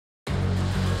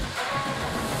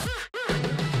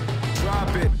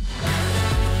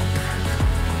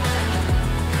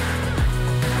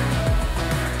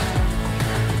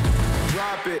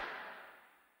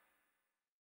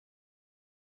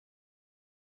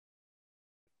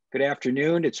Good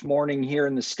afternoon. It's morning here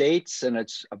in the States, and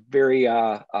it's a very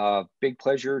big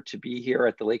pleasure to be here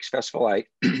at the Lakes Festival. I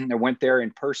went there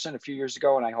in person a few years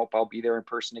ago, and I hope I'll be there in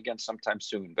person again sometime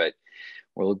soon, but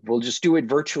we'll just do it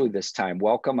virtually this time.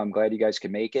 Welcome. I'm glad you guys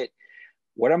can make it.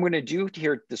 What I'm going to do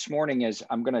here this morning is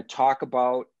I'm going to talk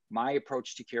about my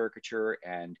approach to caricature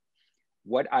and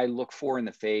what I look for in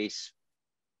the face,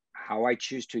 how I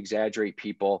choose to exaggerate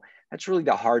people. That's really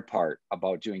the hard part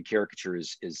about doing caricature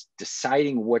is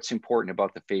deciding what's important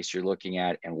about the face you're looking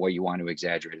at and what you want to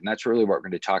exaggerate. And that's really what we're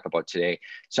going to talk about today.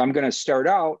 So I'm going to start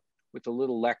out with a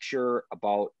little lecture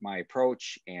about my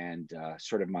approach and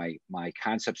sort of my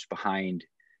concepts behind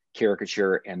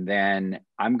caricature. And then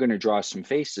I'm going to draw some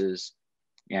faces,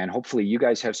 and hopefully you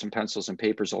guys have some pencils and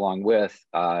papers along with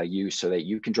you so that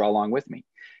you can draw along with me.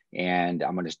 And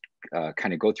I'm going to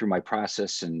kind of go through my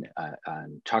process and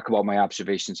talk about my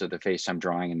observations of the face I'm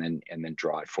drawing, and then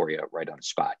draw it for you right on the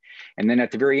spot. And then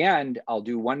at the very end, I'll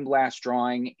do one last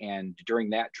drawing, and during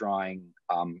that drawing,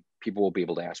 people will be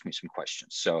able to ask me some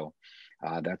questions. So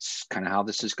that's kind of how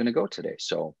this is going to go today.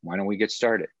 So why don't we get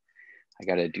started? I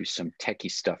got to do some techie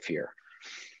stuff here.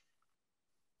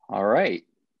 All right,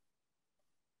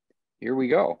 here we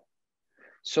go.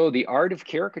 So the art of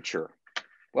caricature.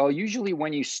 Well, usually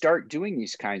when you start doing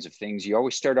these kinds of things, you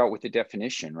always start out with a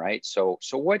definition, right? So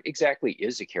what exactly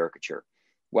is a caricature?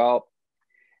 Well,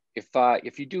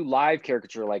 if you do live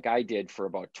caricature like I did for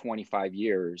about 25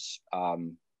 years,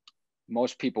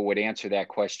 most people would answer that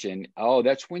question, oh,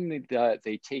 that's when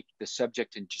they take the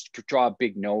subject and just draw a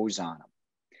big nose on them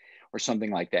or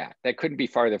something like that. That couldn't be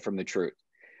farther from the truth.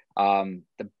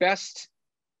 The best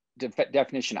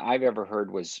definition I've ever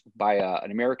heard was by an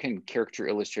American caricature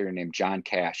illustrator named John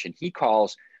Cash, and he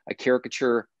calls a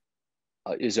caricature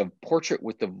is a portrait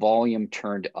with the volume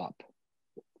turned up.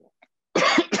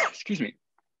 Excuse me.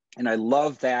 And I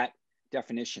love that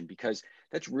definition because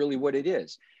that's really what it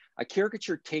is. A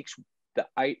caricature takes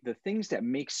the things that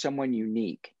make someone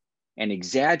unique and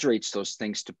exaggerates those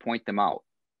things to point them out.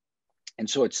 And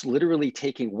so it's literally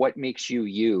taking what makes you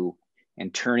you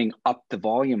and turning up the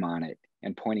volume on it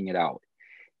and pointing it out.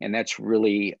 And that's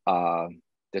really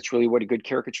what a good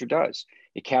caricature does.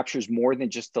 It captures more than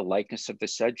just the likeness of the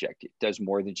subject. It does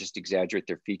more than just exaggerate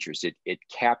their features. It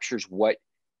captures what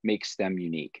makes them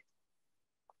unique.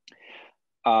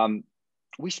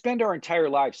 We spend our entire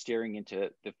lives staring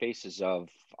into the faces of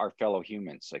our fellow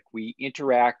humans. Like, we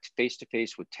interact face to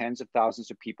face with tens of thousands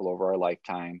of people over our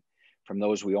lifetime, from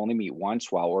those we only meet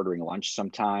once while ordering lunch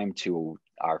sometime to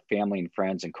our family and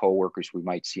friends and coworkers we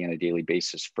might see on a daily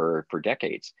basis for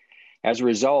decades. As a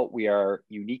result, we are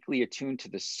uniquely attuned to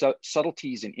the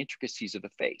subtleties and intricacies of the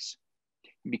face.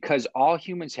 Because all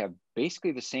humans have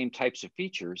basically the same types of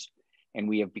features, and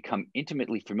we have become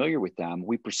intimately familiar with them,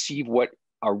 we perceive what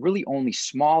are really only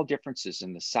small differences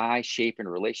in the size, shape,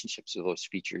 and relationships of those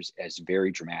features as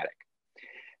very dramatic.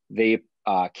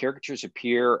 Caricatures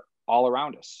appear all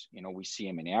around us. You know, we see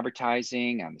them in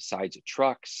advertising, on the sides of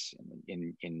trucks,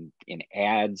 in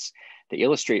ads. They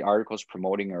illustrate articles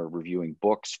promoting or reviewing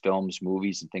books, films,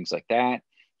 movies, and things like that.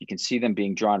 You can see them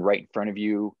being drawn right in front of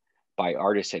you by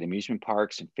artists at amusement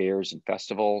parks and fairs and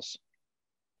festivals.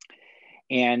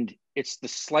 And it's the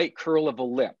slight curl of a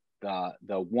lip,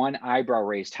 the one eyebrow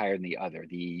raised higher than the other,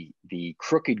 the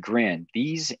crooked grin.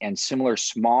 These and similar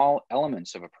small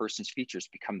elements of a person's features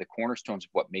become the cornerstones of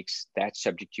what makes that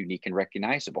subject unique and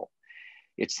recognizable.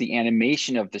 It's the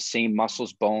animation of the same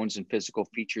muscles, bones, and physical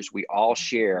features we all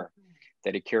share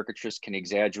that a caricaturist can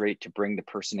exaggerate to bring the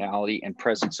personality and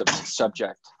presence of the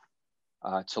subject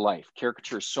to life.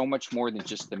 Caricature is so much more than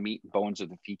just the meat and bones of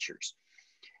the features.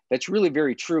 That's really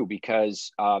very true,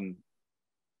 because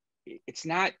it's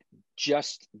not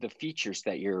just the features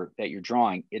that you're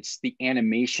drawing, it's the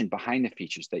animation behind the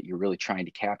features that you're really trying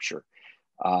to capture.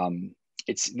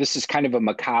 This is kind of a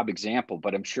macabre example,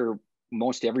 but I'm sure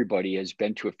most everybody has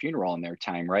been to a funeral in their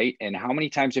time, right? And how many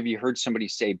times have you heard somebody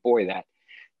say, boy, that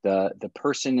the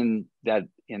person in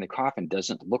the coffin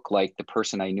doesn't look like the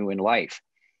person I knew in life?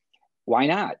 Why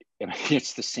not? I mean,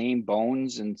 it's the same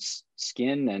bones and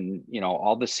skin, and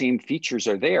all the same features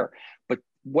are there, but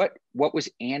what was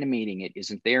animating it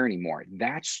isn't there anymore.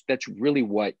 That's really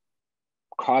what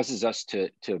causes us to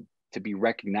be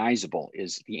recognizable,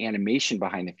 is the animation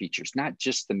behind the features, not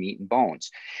just the meat and bones.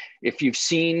 If you've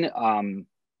seen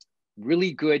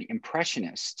really good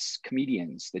impressionists,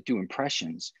 comedians that do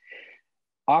impressions,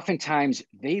 oftentimes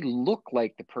they look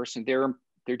like the person they're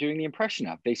doing the impression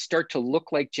of. They start to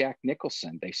look like Jack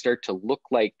Nicholson. They start to look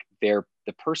like the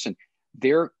person.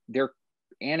 They're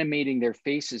animating their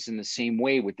faces in the same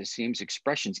way with the same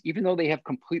expressions, even though they have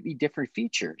completely different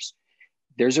features.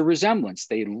 there's a resemblance.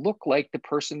 They look like the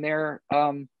person there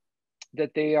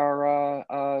that they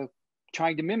are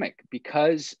trying to mimic,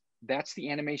 because that's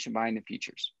the animation behind the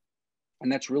features.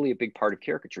 And that's really a big part of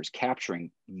caricatures,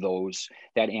 capturing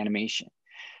that animation.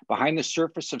 Behind the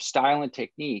surface of style and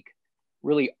technique,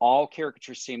 really all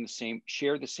caricatures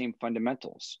share the same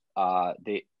fundamentals.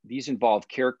 These involve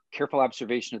careful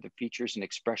observation of the features and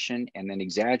expression, and then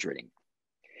exaggerating.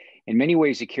 In many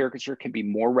ways, a caricature can be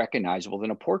more recognizable than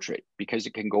a portrait because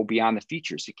it can go beyond the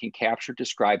features. It can capture,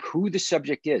 describe who the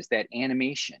subject is, that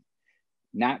animation,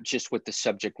 not just what the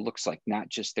subject looks like, not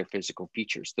just their physical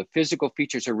features. The physical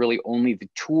features are really only the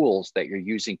tools that you're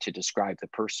using to describe the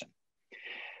person.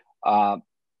 A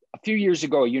few years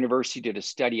ago, a university did a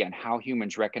study on how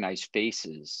humans recognize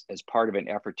faces as part of an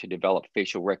effort to develop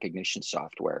facial recognition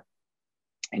software.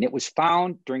 And it was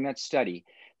found during that study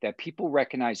that people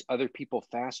recognize other people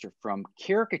faster from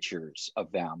caricatures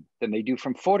of them than they do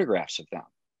from photographs of them.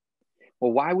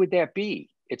 Well, why would that be?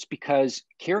 It's because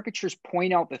caricatures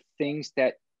point out the things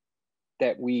that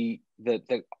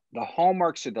the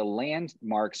hallmarks or the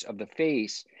landmarks of the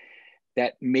face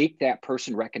that make that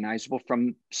person recognizable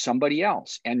from somebody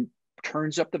else, and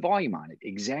turns up the volume on it,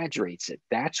 exaggerates it.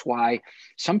 That's why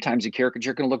sometimes a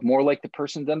caricature can look more like the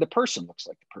person than the person looks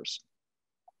like the person.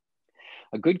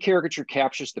 A good caricature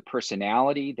captures the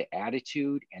personality, the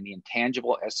attitude, and the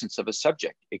intangible essence of a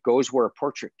subject. It goes where a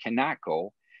portrait cannot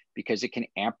go because it can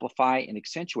amplify and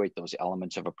accentuate those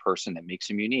elements of a person that makes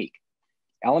them unique.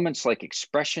 Elements like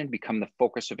expression become the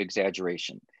focus of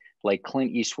exaggeration, like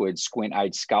Clint Eastwood's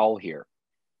squint-eyed scowl here.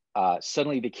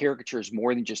 Suddenly the caricature is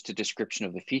more than just a description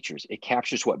of the features. It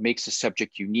captures what makes the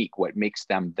subject unique, what makes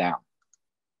them them.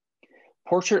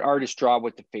 Portrait artists draw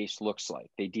what the face looks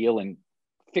like. They deal in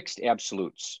fixed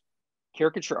absolutes.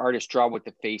 Caricature artists draw what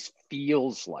the face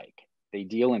feels like. They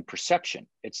deal in perception.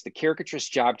 It's the caricaturist's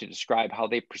job to describe how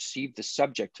they perceive the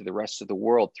subject to the rest of the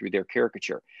world through their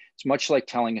caricature. It's much like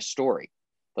telling a story.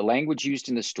 The language used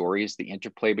in the story is the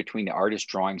interplay between the artist's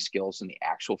drawing skills and the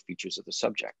actual features of the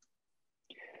subject.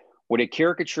 What a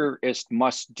caricaturist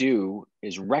must do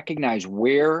is recognize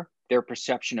where their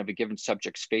perception of a given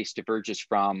subject's face diverges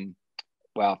from,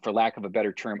 well, for lack of a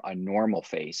better term, a normal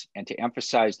face, and to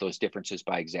emphasize those differences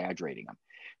by exaggerating them.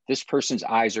 This person's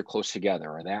eyes are close together,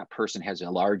 or that person has a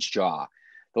large jaw.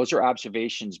 Those are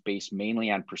observations based mainly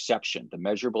on perception. The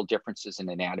measurable differences in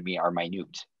anatomy are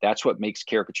minute. That's what makes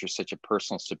caricature such a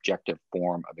personal, subjective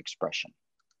form of expression.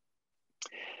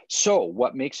 So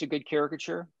what makes a good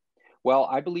caricature? Well,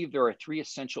 I believe there are three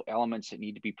essential elements that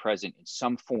need to be present in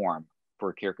some form for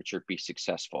a caricature to be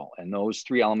successful. And those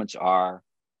three elements are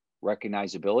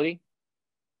recognizability,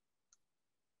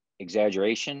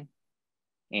 exaggeration,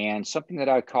 and something that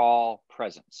I call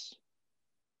presence.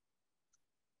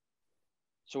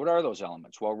 So what are those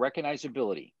elements? Well,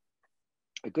 recognizability.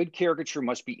 A good caricature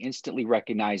must be instantly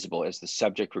recognizable as the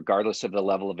subject, regardless of the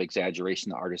level of exaggeration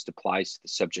the artist applies to the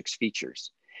subject's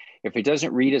features. If it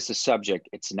doesn't read as the subject,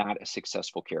 it's not a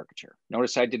successful caricature.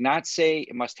 Notice I did not say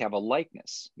it must have a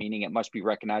likeness, meaning it must be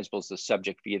recognizable as the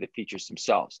subject via the features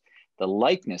themselves. The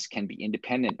likeness can be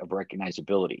independent of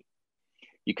recognizability.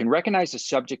 You can recognize a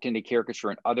subject in a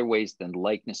caricature in other ways than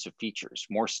likeness of features.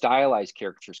 More stylized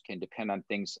caricatures can depend on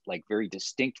things like very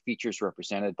distinct features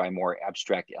represented by more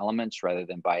abstract elements rather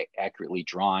than by accurately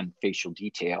drawn facial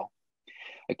detail.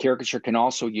 A caricature can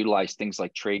also utilize things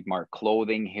like trademark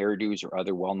clothing, hairdos, or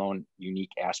other well-known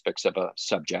unique aspects of a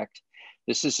subject.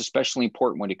 This is especially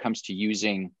important when it comes to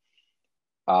using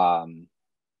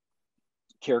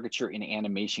caricature in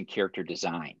animation character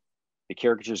design. The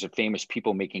caricatures of famous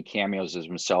people making cameos as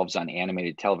themselves on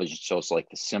animated television shows like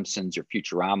The Simpsons or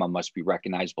Futurama must be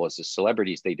recognizable as the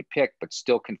celebrities they depict, but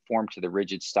still conform to the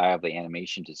rigid style of the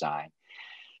animation design.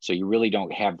 So you really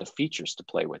don't have the features to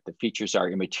play with. The features are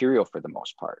immaterial for the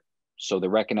most part. So the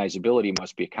recognizability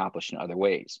must be accomplished in other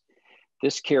ways.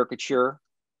 This caricature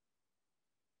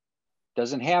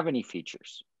doesn't have any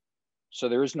features. So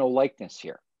there is no likeness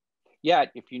here.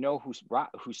 Yet, if you know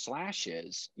who Slash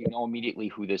is, you know immediately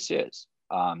who this is,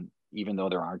 even though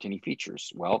there aren't any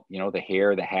features. Well, you know, the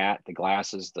hair, the hat, the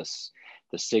glasses,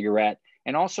 the cigarette,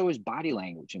 and also his body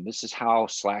language. And this is how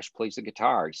Slash plays the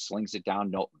guitar. He slings it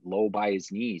down low by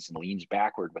his knees and leans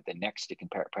backward with the neck sticking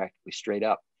practically straight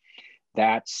up.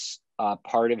 That's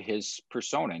part of his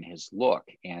persona and his look.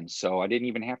 And so I didn't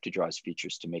even have to draw his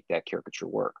features to make that caricature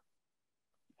work.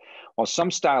 While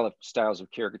some styles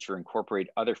of caricature incorporate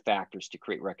other factors to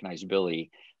create recognizability,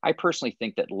 I personally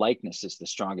think that likeness is the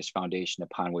strongest foundation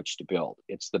upon which to build.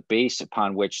 It's the base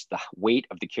upon which the weight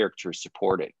of the caricature is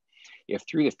supported. If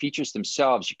through the features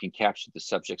themselves you can capture the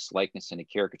subject's likeness in a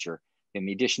caricature, And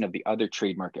the addition of the other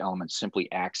trademark elements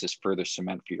simply acts as further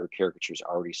cement for your caricature's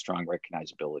already strong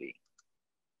recognizability.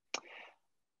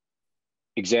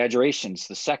 Exaggeration's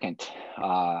the second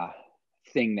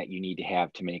thing that you need to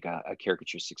have to make a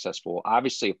caricature successful.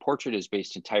 Obviously, a portrait is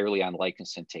based entirely on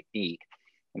likeness and technique,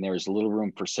 and there is little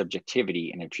room for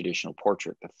subjectivity in a traditional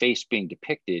portrait. The face being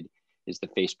depicted is the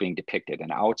face being depicted,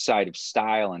 and outside of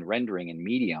style and rendering and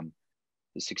medium,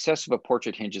 the success of a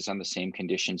portrait hinges on the same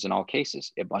conditions in all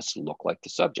cases. It must look like the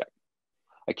subject.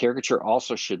 A caricature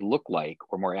also should look like,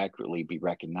 or more accurately, be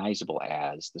recognizable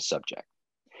as the subject.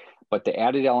 But the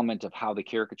added element of how the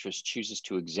caricaturist chooses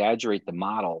to exaggerate the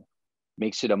model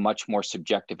makes it a much more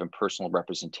subjective and personal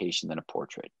representation than a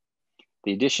portrait.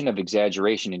 The addition of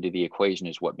exaggeration into the equation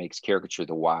is what makes caricature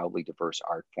the wildly diverse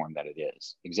art form that it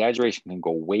is. Exaggeration can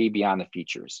go way beyond the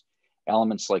features.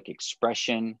 Elements like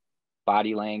expression,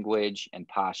 body language, and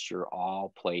posture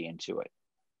all play into it.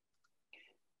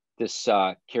 This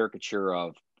caricature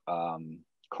of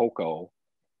Coco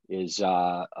is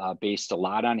based a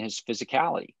lot on his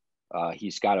physicality.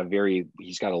 He's got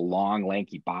a long,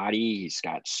 lanky body. He's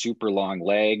got super long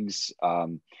legs.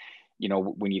 You know,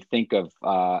 when you think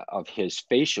of his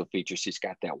facial features, he's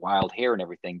got that wild hair and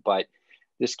everything. But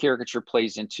this caricature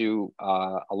plays into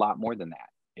a lot more than that.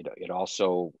 It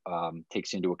also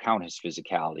takes into account his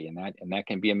physicality, and that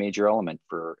can be a major element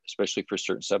especially for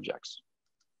certain subjects.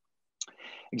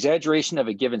 Exaggeration of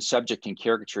a given subject in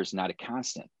caricature is not a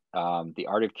constant. The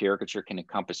art of caricature can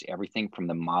encompass everything from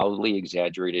the mildly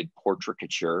exaggerated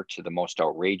portraiture to the most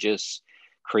outrageous,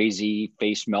 crazy,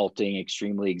 face-melting,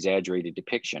 extremely exaggerated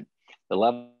depiction. The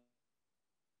level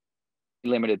is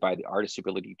limited by the artist's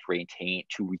ability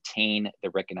to retain the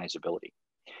recognizability.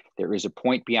 There is a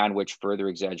point beyond which further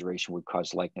exaggeration would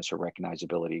cause likeness or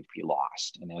recognizability to be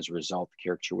lost, and as a result, the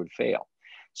caricature would fail.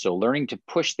 So learning to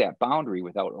push that boundary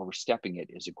without overstepping it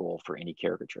is a goal for any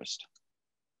caricaturist.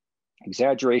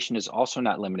 Exaggeration is also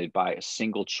not limited by a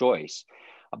single choice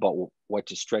about what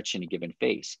to stretch in a given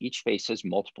face. Each face has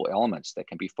multiple elements that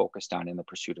can be focused on in the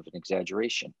pursuit of an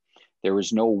exaggeration. There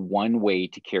is no one way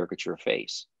to caricature a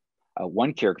face.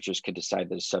 One caricaturist could decide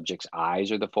that a subject's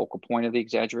eyes are the focal point of the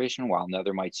exaggeration, while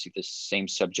another might see the same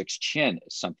subject's chin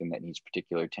as something that needs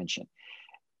particular attention.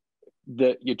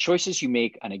 Your choices you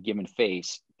make on a given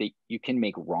face, you can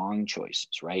make wrong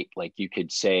choices, right? Like you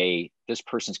could say, this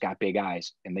person's got big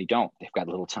eyes, and they don't. They've got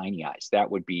little tiny eyes.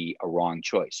 That would be a wrong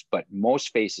choice. But most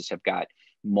faces have got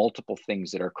multiple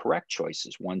things that are correct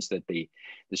choices, ones that the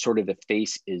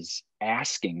face is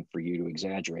asking for you to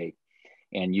exaggerate.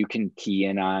 And you can key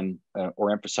in on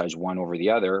or emphasize one over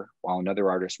the other, while another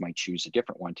artist might choose a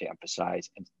different one to emphasize.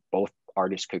 And both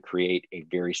artists could create a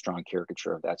very strong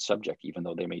caricature of that subject, even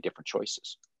though they made different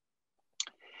choices.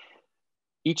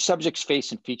 Each subject's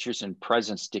face and features and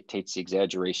presence dictates the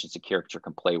exaggerations the caricature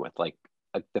can play with. Like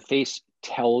the face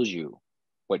tells you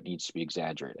what needs to be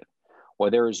exaggerated.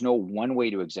 While there is no one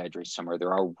way to exaggerate someone,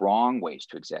 there are wrong ways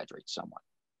to exaggerate someone.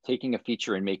 Taking a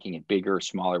feature and making it bigger or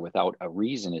smaller without a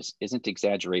reason isn't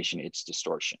exaggeration, it's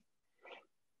distortion.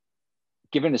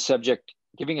 Giving a subject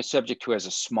who has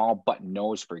a small button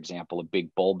nose, for example, a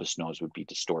big bulbous nose would be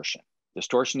distortion.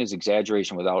 Distortion is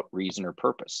exaggeration without reason or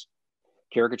purpose.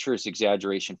 Caricature is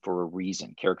exaggeration for a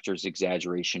reason. Caricature is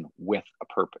exaggeration with a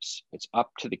purpose. It's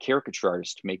up to the caricature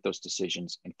artist to make those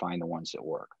decisions and find the ones that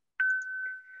work.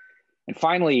 And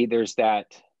finally, there's that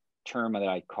term that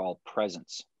I call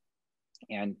presence.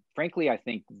 And frankly, I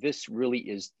think this really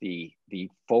is the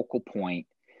focal point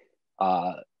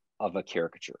of a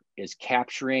caricature, is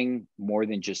capturing more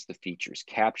than just the features,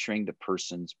 capturing the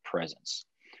person's presence.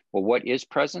 Well, what is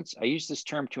presence? I use this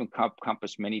term to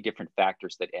encompass many different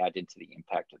factors that add into the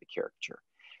impact of the caricature.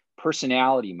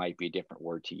 Personality might be a different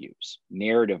word to use.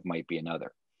 Narrative might be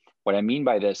another. What I mean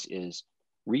by this is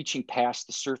reaching past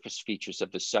the surface features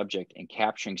of the subject and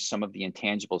capturing some of the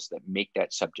intangibles that make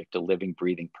that subject a living,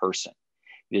 breathing person.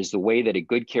 It is the way that a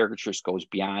good caricaturist goes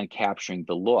beyond capturing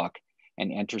the look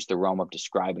and enters the realm of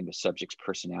describing the subject's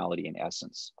personality and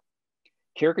essence.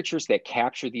 Caricatures that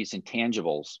capture these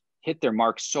intangibles hit their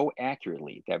mark so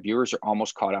accurately that viewers are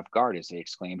almost caught off guard as they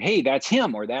exclaim, "Hey, that's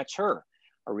him," or "That's her,"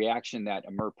 a reaction that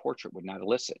a mere portrait would not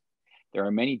elicit. There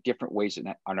are many different ways that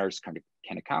an artist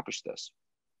can accomplish this.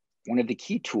 One of the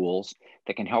key tools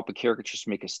that can help a caricaturist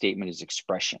make a statement is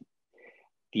expression.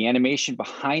 The animation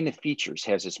behind the features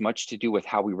has as much to do with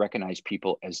how we recognize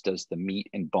people as does the meat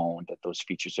and bone that those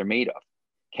features are made of.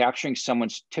 Capturing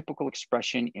someone's typical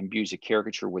expression imbues a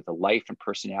caricature with a life and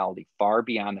personality far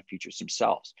beyond the features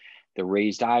themselves. The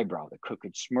raised eyebrow, the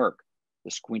crooked smirk,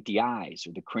 the squinty eyes,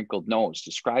 or the crinkled nose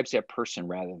describes that person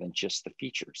rather than just the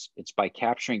features. It's by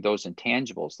capturing those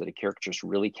intangibles that a caricaturist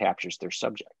really captures their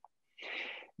subject.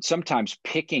 Sometimes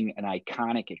picking an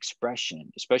iconic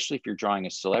expression, especially if you're drawing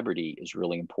a celebrity, is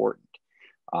really important.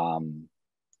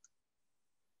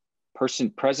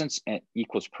 Presence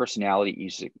equals personality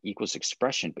equals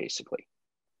expression, basically.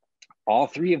 All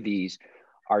three of these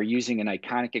are using an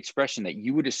iconic expression that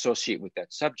you would associate with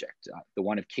that subject. The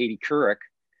one of Katie Couric,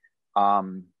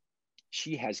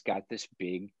 she has got this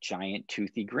big, giant,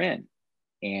 toothy grin.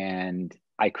 And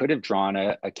I could have drawn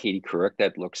a Katie Couric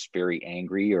that looks very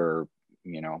angry or,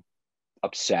 you know,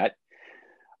 upset,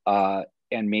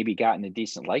 and maybe gotten a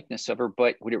decent likeness of her,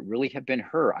 but would it really have been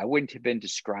her? I wouldn't have been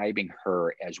describing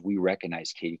her as we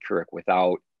recognize Katie Couric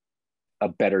without a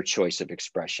better choice of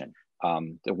expression.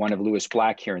 The one of Lewis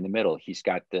Black here in the middle, he's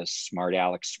got this smart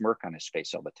aleck smirk on his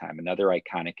face all the time, another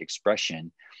iconic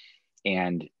expression.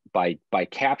 And by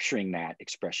capturing that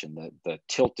expression, the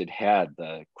tilted head,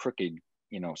 the crooked,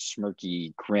 you know,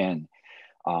 smirky grin,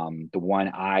 the one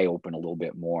eye open a little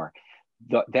bit more,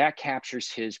 that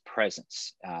captures his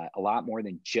presence a lot more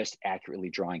than just accurately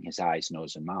drawing his eyes,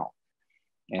 nose, and mouth.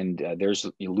 And there's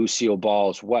Lucille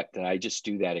Ball's "What did I just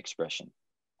do?" that expression.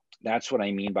 That's what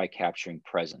I mean by capturing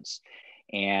presence.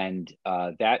 And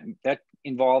that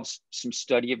involves some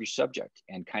study of your subject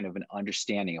and kind of an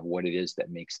understanding of what it is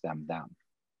that makes them them.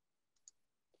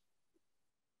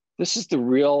 This is the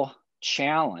real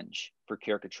challenge for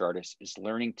caricature artists, is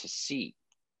learning to see.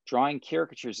 Drawing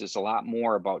caricatures is a lot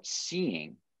more about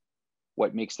seeing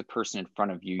what makes the person in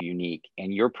front of you unique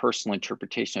and your personal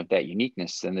interpretation of that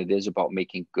uniqueness than it is about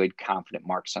making good, confident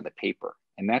marks on the paper.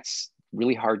 And that's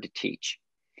really hard to teach.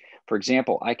 For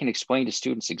example, I can explain to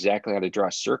students exactly how to draw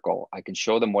a circle. I can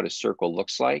show them what a circle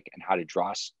looks like and how to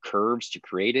draw curves to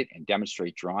create it and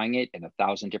demonstrate drawing it in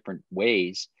 1,000 different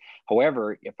ways.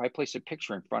 However, if I place a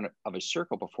picture in front of a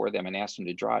circle before them and ask them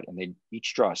to draw it, and they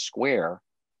each draw a square,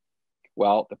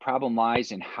 well, the problem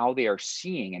lies in how they are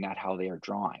seeing and not how they are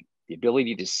drawing. The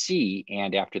ability to see,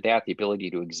 and after that, the ability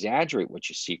to exaggerate what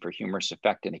you see for humorous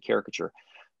effect in a caricature,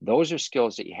 those are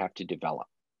skills that you have to develop.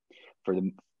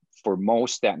 For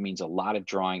most, that means a lot of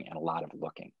drawing and a lot of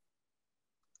looking.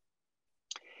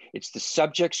 It's the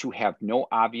subjects who have no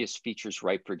obvious features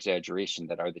ripe for exaggeration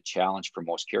that are the challenge for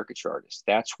most caricature artists.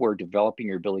 That's where developing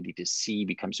your ability to see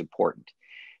becomes important.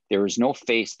 There is no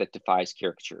face that defies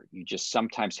caricature. You just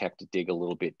sometimes have to dig a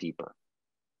little bit deeper.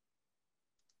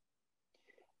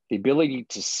 The ability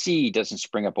to see doesn't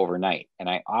spring up overnight. And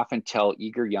I often tell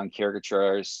eager young caricature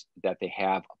artists that they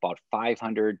have about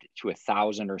 500 to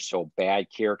 1,000 or so bad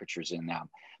caricatures in them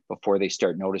before they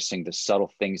start noticing the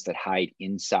subtle things that hide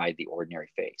inside the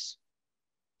ordinary face.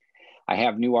 I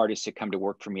have new artists that come to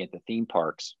work for me at the theme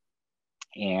parks.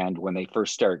 And when they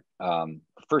first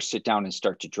sit down and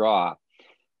start to draw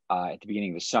at the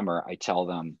beginning of the summer, I tell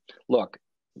them, look,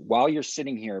 while you're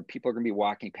sitting here, people are going to be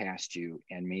walking past you,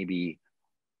 and maybe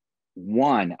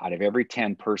 1 out of every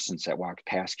 10 persons that walk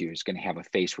past you is going to have a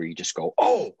face where you just go,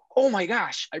 oh my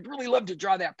gosh, I'd really love to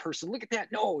draw that person. Look at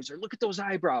that nose, or look at those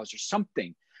eyebrows, or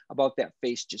something about that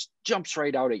face just jumps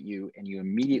right out at you, and you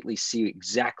immediately see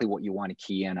exactly what you want to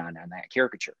key in on that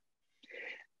caricature.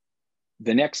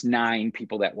 The next 9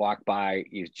 people that walk by,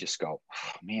 you just go,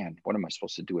 oh man, what am I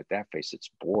supposed to do with that face?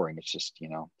 It's boring. It's just, you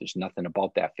know, there's nothing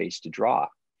about that face to draw.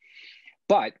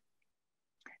 But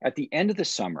at the end of the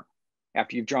summer,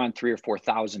 after you've drawn 3,000 or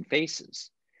 4,000 faces,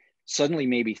 suddenly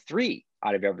maybe 3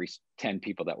 out of every 10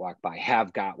 people that walk by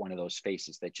have got one of those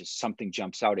faces that just something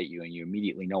jumps out at you and you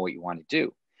immediately know what you want to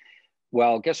do.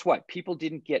 Well, guess what? People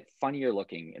didn't get funnier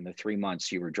looking in the 3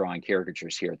 months you were drawing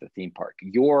caricatures here at the theme park.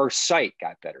 Your sight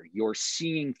got better. You're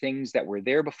seeing things that were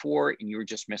there before and you were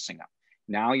just missing them.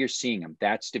 Now you're seeing them.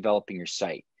 That's developing your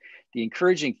sight. The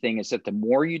encouraging thing is that the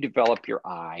more you develop your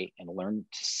eye and learn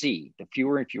to see, the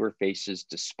fewer and fewer faces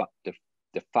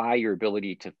defy your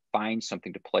ability to find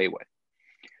something to play with.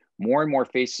 More and more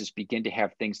faces begin to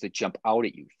have things that jump out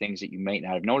at you, things that you might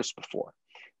not have noticed before.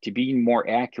 To be more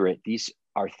accurate, these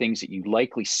are things that you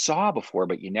likely saw before,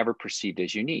 but you never perceived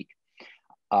as unique.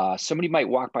 Somebody might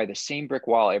walk by the same brick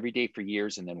wall every day for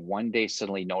years, and then one day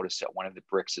suddenly notice that one of the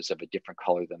bricks is of a different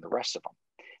color than the rest of them.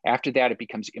 After that, it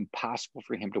becomes impossible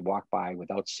for him to walk by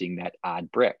without seeing that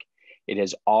odd brick. It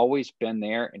has always been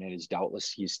there, and he's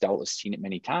doubtless seen it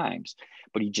many times,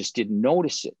 but he just didn't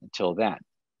notice it until then.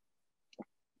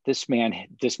 This man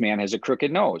has a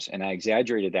crooked nose, and I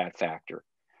exaggerated that factor.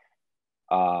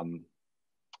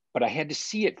 But I had to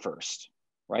see it first,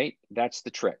 right? That's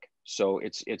the trick. So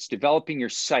it's developing your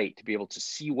sight to be able to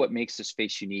see what makes this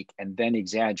face unique and then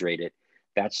exaggerate it.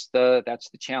 That's the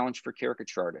challenge for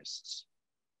caricature artists.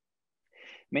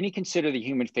 Many consider the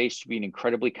human face to be an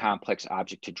incredibly complex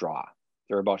object to draw.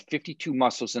 There are about 52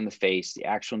 muscles in the face. The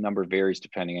actual number varies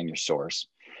depending on your source.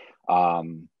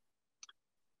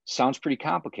 Sounds pretty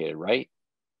complicated, right?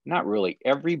 Not really.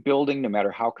 Every building, no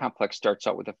matter how complex, starts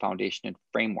out with a foundation and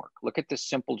framework. Look at this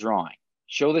simple drawing.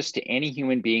 Show this to any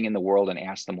human being in the world and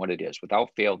ask them what it is.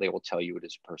 Without fail, they will tell you it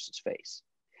is a person's face.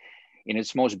 In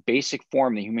its most basic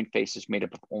form, the human face is made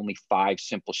up of only 5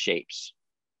 simple shapes.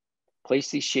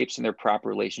 Place these shapes in their proper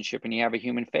relationship and you have a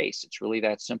human face. It's really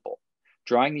that simple.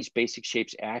 Drawing these basic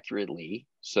shapes accurately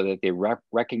so that they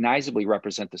recognizably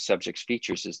represent the subject's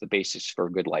features is the basis for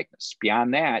a good likeness.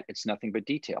 Beyond that, it's nothing but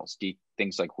details.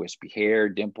 Things like wispy hair,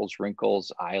 dimples,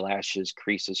 wrinkles, eyelashes,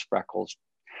 creases, freckles,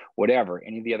 whatever,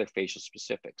 any of the other facial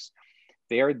specifics.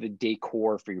 They are the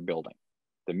decor for your building.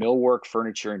 The millwork,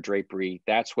 furniture, and drapery,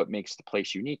 that's what makes the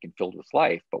place unique and filled with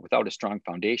life. But without a strong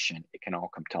foundation, it can all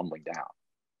come tumbling down.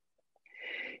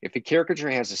 If a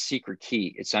caricature has a secret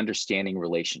key, it's understanding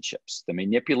relationships. The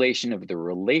manipulation of the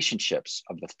relationships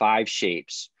of the 5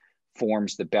 shapes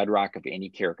forms the bedrock of any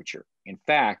caricature. In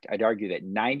fact, I'd argue that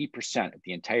 90% of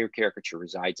the entire caricature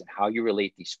resides in how you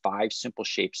relate these 5 simple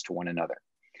shapes to one another.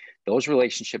 Those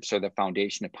relationships are the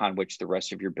foundation upon which the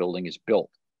rest of your building is built,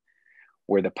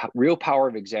 where the real power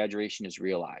of exaggeration is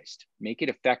realized. Make it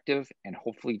effective and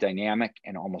hopefully dynamic,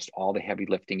 and almost all the heavy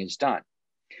lifting is done.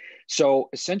 So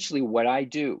essentially what I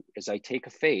do is I take a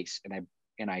face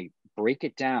and I break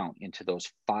it down into those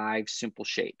 5 simple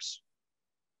shapes.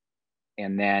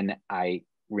 And then I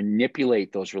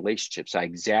manipulate those relationships. I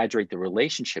exaggerate the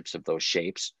relationships of those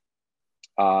shapes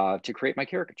to create my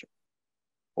caricature.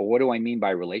 Well, what do I mean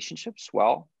by relationships?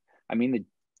 Well, I mean the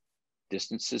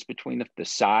distances between the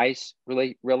size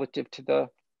relative to the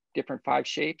different 5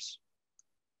 shapes,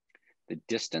 the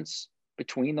distance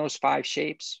between those 5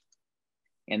 shapes,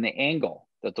 and the angle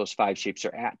that those 5 shapes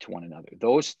are at to one another.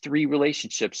 Those 3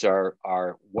 relationships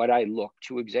are what I look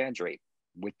to exaggerate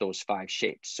with those 5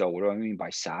 shapes. So what do I mean by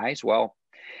size? Well,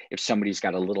 if somebody's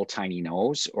got a little tiny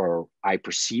nose, or I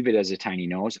perceive it as a tiny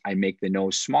nose, I make the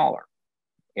nose smaller.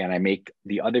 And I make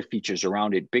the other features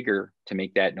around it bigger to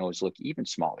make that nose look even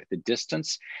smaller. The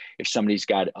distance, if somebody's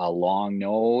got a long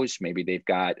nose, maybe they've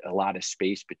got a lot of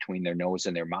space between their nose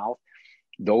and their mouth,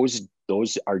 those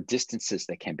are distances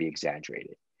that can be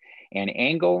exaggerated. And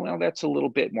angle, well, that's a little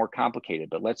bit more complicated,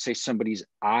 but let's say somebody's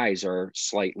eyes are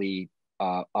slightly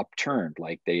upturned,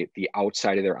 like the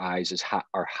outside of their eyes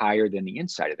are higher than the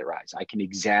inside of their eyes. I can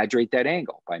exaggerate that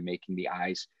angle by making the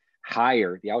eyes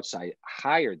higher, the outside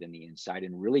higher than the inside,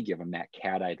 and really give them that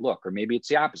cat-eyed look. Or maybe it's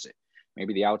the opposite.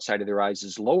 Maybe the outside of their eyes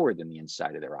is lower than the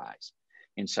inside of their eyes,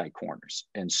 inside corners.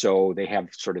 And so they have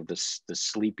sort of the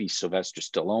sleepy Sylvester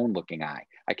Stallone looking eye.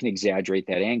 I can exaggerate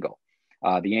that angle.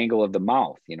 The angle of the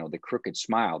mouth, the crooked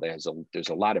smile, there's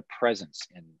a lot of presence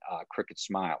in crooked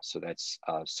smile. So that's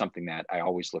something that I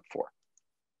always look for.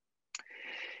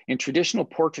 In traditional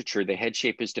portraiture, the head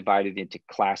shape is divided into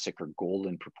classic or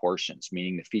golden proportions,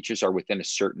 meaning the features are within a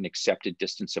certain accepted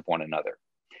distance of one another,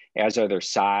 as are their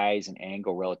size and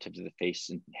angle relative to the face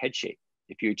and head shape.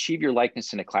 If you achieve your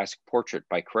likeness in a classic portrait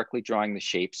by correctly drawing the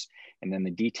shapes and then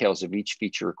the details of each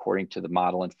feature according to the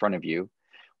model in front of you,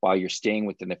 while you're staying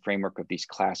within the framework of these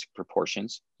classic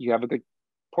proportions, you have a good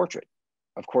portrait.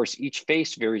 Of course, each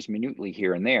face varies minutely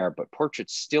here and there, but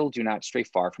portraits still do not stray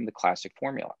far from the classic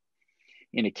formula.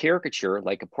 In a caricature,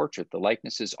 like a portrait, the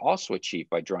likeness is also achieved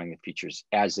by drawing the features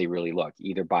as they really look,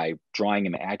 either by drawing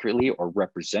them accurately or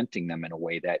representing them in a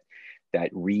way that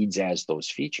reads as those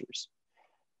features.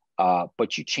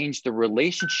 But you change the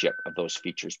relationship of those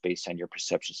features based on your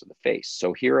perceptions of the face.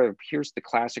 So here's the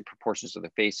classic proportions of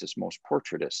the face as most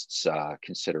portraitists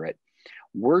consider it.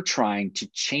 We're trying to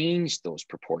change those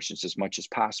proportions as much as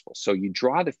possible. So you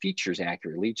draw the features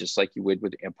accurately, just like you would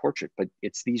with a portrait, but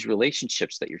it's these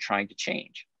relationships that you're trying to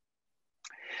change.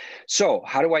 So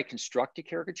how do I construct a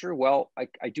caricature? Well,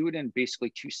 I do it in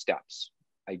basically 2 steps.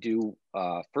 I do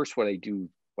first what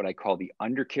I call the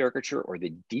under caricature, or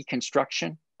the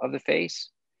deconstruction of the face.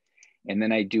 And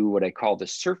then I do what I call the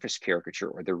surface caricature,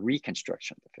 or the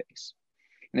reconstruction of the face.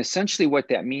 And essentially what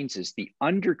that means is the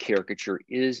under caricature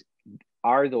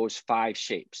are those 5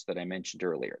 shapes that I mentioned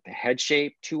earlier: the head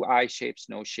shape, 2 eye shapes,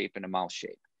 nose shape, and a mouth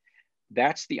shape.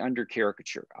 That's the under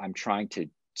caricature. I'm trying to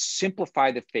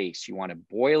simplify the face. You want to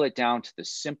boil it down to the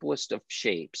simplest of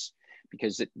shapes,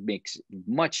 because it makes it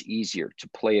much easier to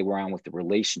play around with the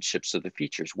relationships of the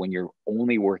features when you're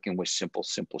only working with simple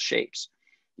shapes.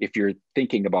 If you're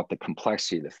thinking about the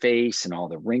complexity of the face and all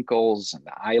the wrinkles and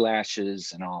the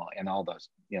eyelashes and all those,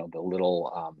 the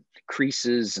little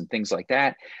creases and things like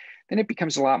that, then it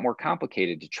becomes a lot more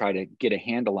complicated to try to get a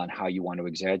handle on how you want to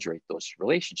exaggerate those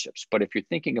relationships. But if you're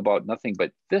thinking about nothing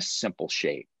but this simple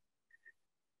shape,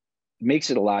 it makes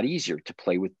it a lot easier to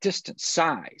play with distance,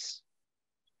 size,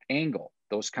 angle.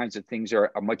 Those kinds of things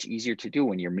are much easier to do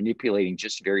when you're manipulating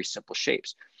just very simple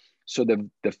shapes. So the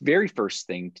very first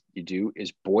thing you do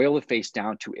is boil the face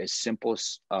down to as simple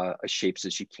shapes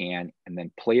as you can, and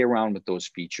then play around with those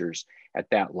features at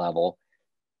that level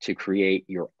to create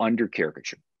your under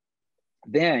caricature.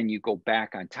 Then you go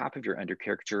back on top of your under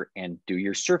caricature and do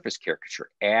your surface caricature.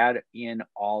 Add in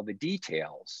all the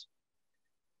details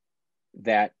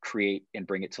that create and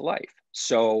bring it to life.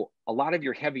 So a lot of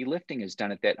your heavy lifting is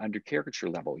done at that under caricature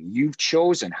level. You've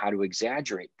chosen how to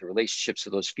exaggerate the relationships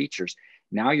of those features.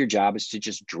 Now your job is to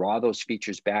just draw those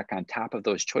features back on top of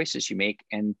those choices you make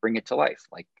and bring it to life,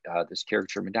 like this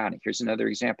caricature of Madonna. Here's another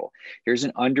example. Here's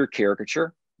an under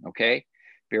caricature, okay?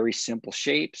 Very simple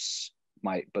shapes.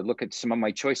 But look at some of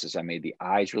my choices. I made the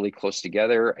eyes really close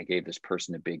together. I gave this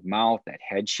person a big mouth. That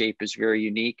head shape is very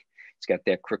unique. It's got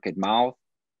that crooked mouth.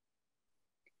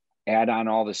 Add on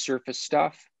all the surface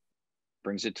stuff,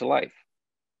 brings it to life.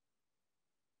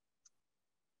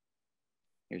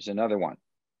 Here's another one.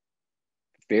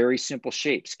 Very simple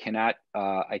shapes.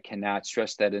 I cannot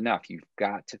stress that enough. You've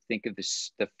got to think of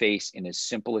the face in as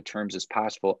simple a terms as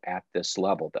possible at this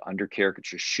level. The under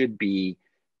caricature should be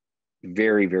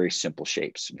very, very simple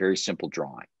shapes, very simple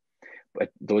drawing. But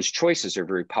those choices are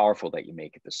very powerful that you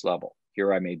make at this level.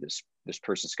 Here I made this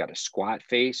person's got a squat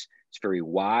face. It's very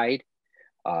wide.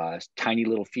 Tiny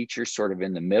little features sort of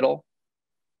in the middle.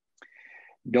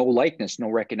 No likeness, no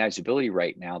recognizability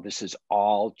right now. This is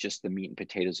all just the meat and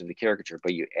potatoes of the caricature,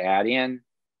 but you add in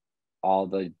all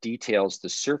the details, the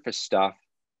surface stuff,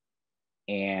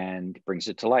 and brings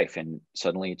it to life, and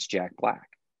suddenly it's Jack Black.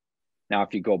 Now,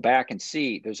 if you go back and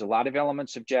see, there's a lot of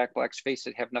elements of Jack Black's face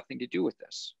that have nothing to do with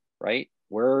this, right?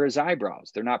 Where are his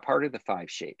eyebrows? They're not part of the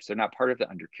 5 shapes. They're not part of the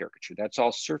under caricature. That's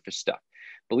all surface stuff.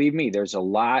 Believe me, there's a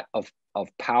lot of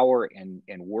power and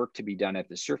work to be done at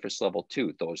the surface level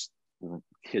too.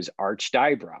 His arched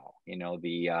eyebrow, you know,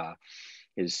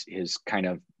 his kind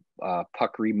of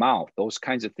puckery mouth, those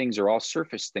kinds of things are all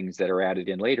surface things that are added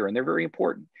in later, and they're very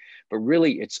important. But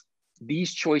really, it's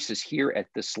these choices here at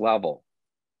this level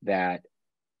that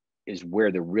is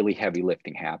where the really heavy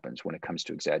lifting happens when it comes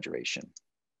to exaggeration.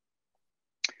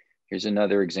 Here's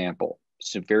another example.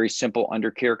 So very simple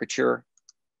under caricature.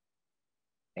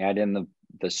 Add in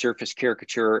the surface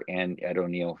caricature, and Ed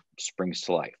O'Neill springs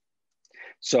to life.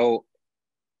 So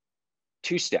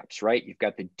 2 steps, right? You've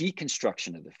got the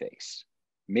deconstruction of the face,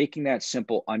 making that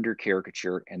simple under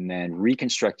caricature, and then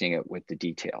reconstructing it with the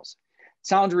details.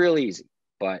 Sounds real easy,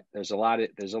 but there's a lot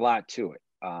to it.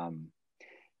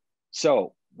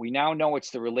 So we now know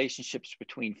it's the relationships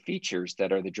between features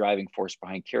that are the driving force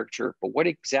behind caricature, but what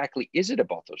exactly is it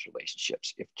about those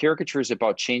relationships? If caricature is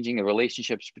about changing the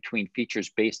relationships between features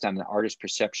based on the artist's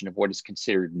perception of what is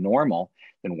considered normal,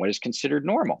 then what is considered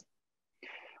normal?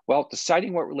 Well,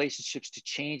 deciding what relationships to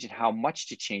change and how much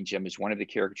to change them is one of the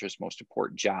caricature's most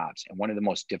important jobs and one of the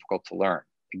most difficult to learn.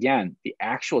 Again, the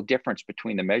actual difference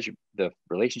between the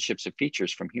relationships of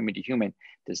features from human to human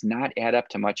does not add up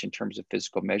to much in terms of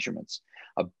physical measurements.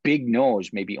 A big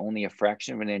nose may be only a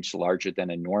fraction of an inch larger than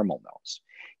a normal nose.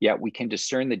 Yet we can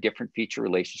discern the different feature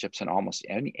relationships in almost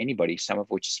anybody, some of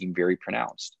which seem very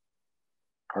pronounced.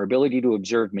 Our ability to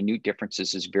observe minute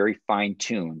differences is very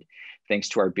fine-tuned thanks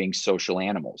to our being social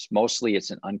animals. Mostly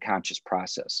it's an unconscious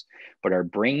process, but our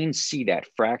brains see that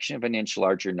fraction of an inch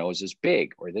larger nose is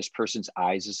big, or this person's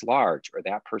eyes is large, or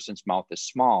that person's mouth is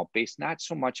small, based not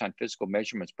so much on physical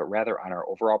measurements, but rather on our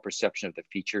overall perception of the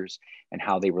features and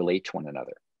how they relate to one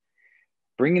another.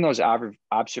 Bringing those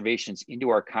observations into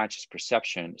our conscious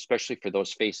perception, especially for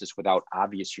those faces without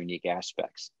obvious unique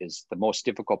aspects, is the most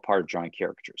difficult part of drawing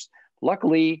caricatures.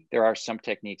 Luckily, there are some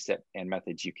techniques and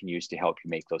methods you can use to help you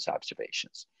make those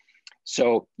observations.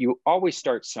 So you always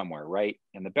start somewhere, right?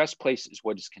 And the best place is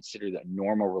what is considered a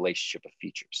normal relationship of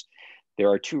features. There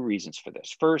are 2 reasons for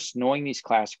this. First, knowing these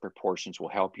classic proportions will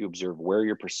help you observe where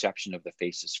your perception of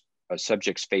a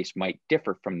subject's face might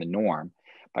differ from the norm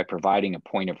by providing a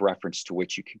point of reference to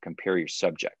which you can compare your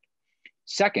subject.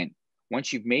 Second,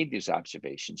 once you've made these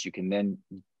observations, you can then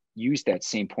use that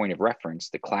same point of reference,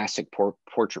 the classic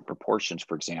portrait proportions,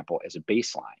 for example, as a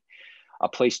baseline, a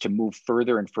place to move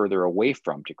further and further away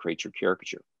from to create your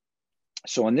caricature.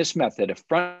 So in this method, a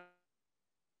front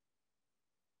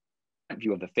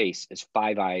view of the face is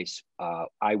 5 eyes,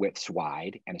 eye widths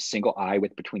wide, and a single eye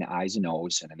width between the eyes and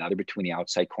nose, and another between the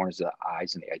outside corners of the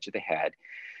eyes and the edge of the head.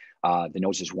 The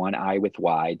nose is one eye width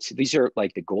wide. So these are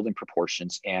like the golden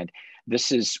proportions. And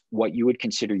this is what you would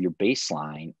consider your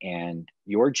baseline. And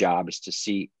your job is to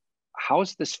see, how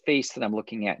is this face that I'm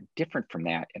looking at different from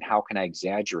that? And how can I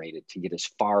exaggerate it to get as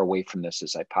far away from this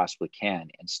as I possibly can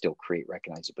and still create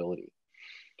recognizability?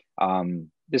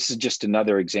 This is just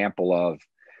another example of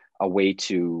a way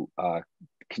to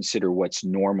consider what's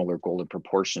normal or golden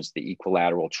proportions, the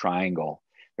equilateral triangle.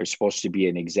 There's supposed to be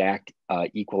an exact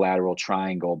equilateral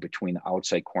triangle between the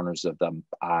outside corners of the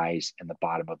eyes and the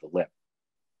bottom of the lip,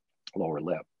 lower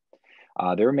lip.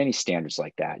 There are many standards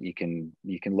like that. You can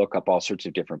look up all sorts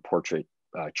of different portrait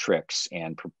tricks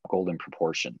and golden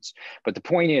proportions. But the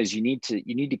point is, you need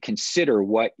to consider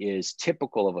what is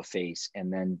typical of a face,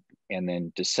 and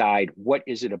then decide, what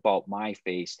is it about my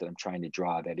face that I'm trying to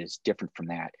draw that is different from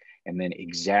that, and then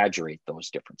exaggerate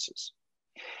those differences.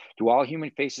 Do all human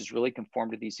faces really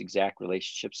conform to these exact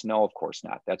relationships? No, of course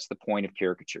not. That's the point of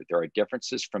caricature. There are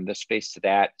differences from this face to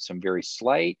that, some very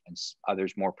slight and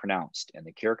others more pronounced. And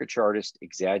the caricature artist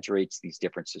exaggerates these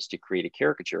differences to create a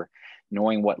caricature.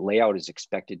 Knowing what layout is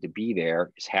expected to be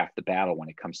there is half the battle when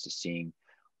it comes to seeing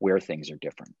where things are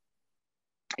different.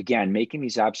 Again, making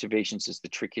these observations is the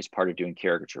trickiest part of doing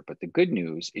caricature, but the good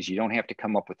news is you don't have to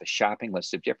come up with a shopping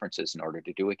list of differences in order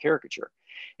to do a caricature.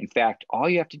 In fact, all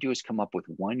you have to do is come up with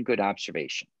one good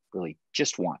observation, really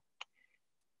just one.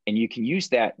 And you can use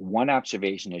that one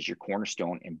observation as your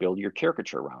cornerstone and build your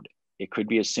caricature around it. It could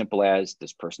be as simple as,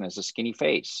 this person has a skinny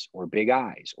face, or big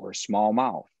eyes, or a small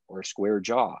mouth, or a square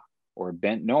jaw, or a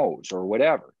bent nose, or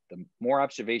whatever. The more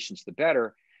observations, the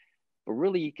better, but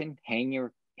really you can hang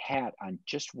your hat on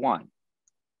just one.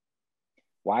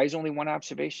 Why is only one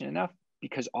observation enough?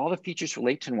 Because all the features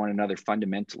relate to one another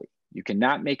fundamentally. You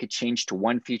cannot make a change to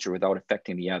one feature without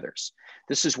affecting the others.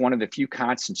 This is one of the few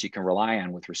constants you can rely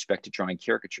on with respect to drawing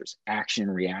caricatures: action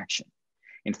and reaction.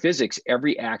 In physics,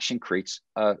 every action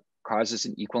causes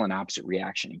an equal and opposite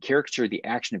reaction. In caricature, the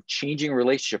action of changing a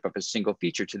relationship of a single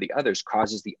feature to the others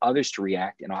causes the others to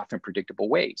react in often predictable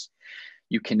ways.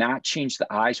 You cannot change the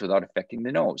eyes without affecting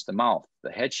the nose, the mouth,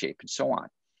 the head shape, and so on.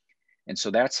 And so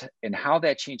how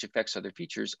that change affects other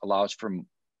features allows, for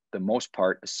the most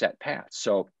part, a set path.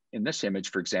 So in this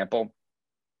image, for example,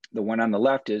 the one on the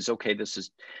left is, okay, this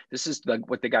is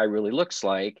what the guy really looks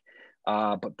like.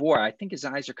 But boy, I think his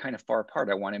eyes are kind of far apart.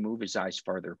 I want to move his eyes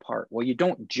farther apart. Well, you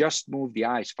don't just move the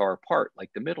eyes far apart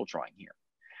like the middle drawing here.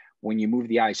 When you move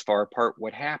the eyes far apart,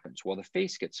 what happens? Well, the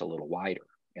face gets a little wider,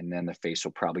 and then the face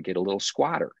will probably get a little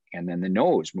squatter, and then the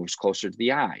nose moves closer to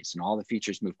the eyes, and all the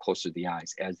features move closer to the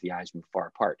eyes as the eyes move far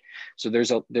apart. So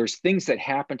there's things that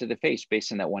happen to the face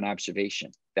based on that one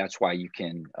observation. That's why you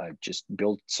can just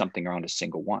build something around a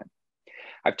single one.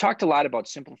 I've talked a lot about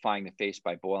simplifying the face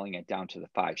by boiling it down to the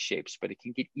 5 shapes, but it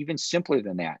can get even simpler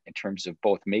than that in terms of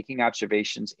both making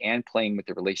observations and playing with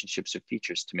the relationships of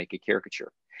features to make a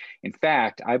caricature. In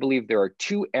fact, I believe there are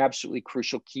 2 absolutely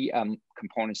crucial key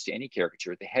components to any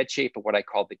caricature: the head shape and what I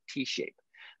call the T shape.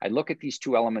 I look at these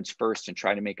 2 elements first and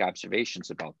try to make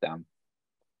observations about them,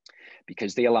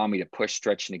 because they allow me to push,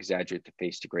 stretch, and exaggerate the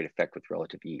face to great effect with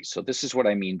relative ease. So this is what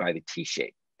I mean by the T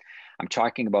shape. I'm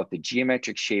talking about the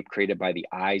geometric shape created by the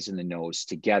eyes and the nose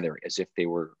together as if they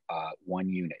were one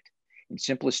unit. In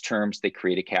simplest terms, they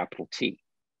create a capital T.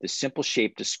 The simple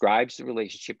shape describes the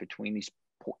relationship between these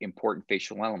important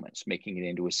facial elements, making it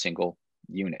into a single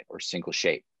unit or single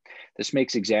shape. This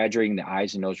makes exaggerating the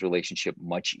eyes and nose relationship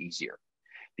much easier,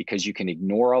 because you can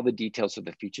ignore all the details of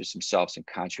the features themselves and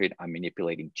concentrate on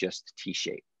manipulating just the T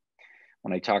shape.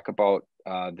 When I talk about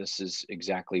this is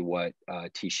exactly what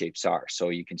T shapes are. So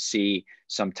you can see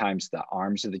sometimes the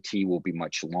arms of the T will be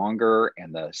much longer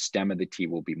and the stem of the T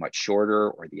will be much shorter,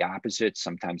 or the opposite.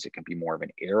 Sometimes it can be more of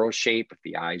an arrow shape if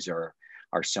the eyes are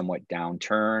somewhat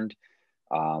downturned.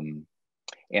 And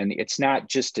it's not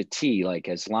just a T like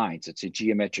as lines. It's a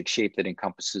geometric shape that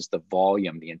encompasses the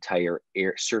volume, the entire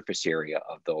surface area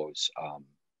of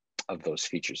those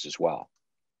features as well.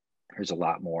 There's a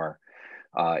lot more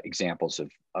examples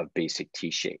of basic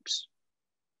T shapes.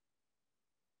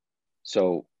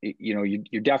 So, you know,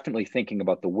 you're definitely thinking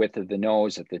about the width of the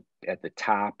nose at the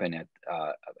top and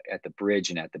at the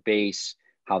bridge and at the base,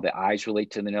 how the eyes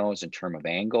relate to the nose in terms of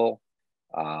angle,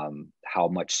 how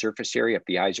much surface area. If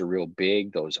the eyes are real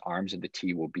big, those arms of the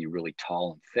T will be really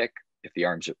tall and thick. If the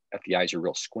eyes are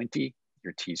real squinty,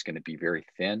 your T is going to be very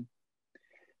thin.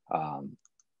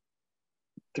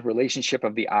 The relationship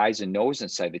of the eyes and nose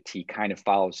inside the T kind of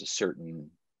follows a certain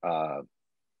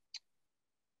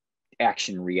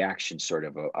action-reaction sort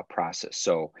of a process.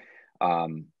 So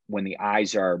when the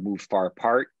eyes are moved far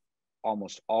apart,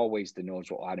 almost always the nose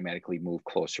will automatically move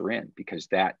closer in, because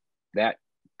that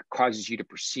causes you to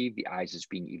perceive the eyes as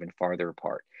being even farther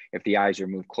apart. If the eyes are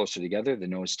moved closer together, the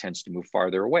nose tends to move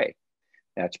farther away.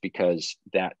 That's because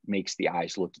that makes the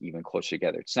eyes look even closer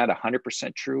together. It's not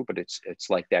 100% true, but it's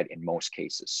like that in most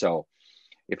cases. So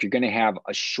if you're going to have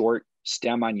a short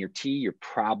stem on your T, you're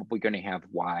probably going to have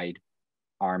wide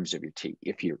arms of your T.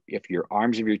 If your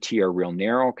arms of your T are real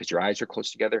narrow because your eyes are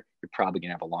close together, you're probably going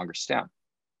to have a longer stem.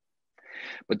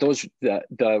 But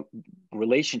the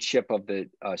relationship of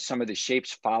some of the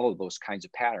shapes follow those kinds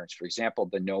of patterns. For example,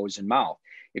 the nose and mouth.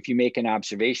 If you make an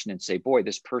observation and say, boy,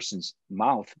 this person's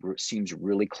mouth seems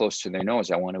really close to their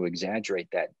nose, I want to exaggerate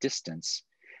that distance,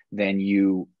 then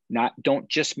you don't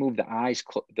just move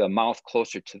the mouth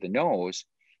closer to the nose,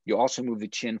 you also move the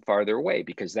chin farther away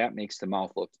because that makes the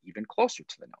mouth look even closer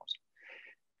to the nose.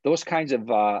 Those kinds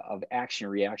of action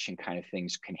reaction kind of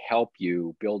things can help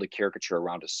you build a caricature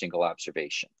around a single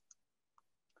observation.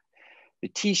 The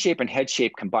T shape and head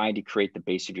shape combine to create the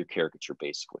base of your caricature,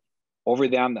 basically. Over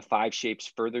them, the 5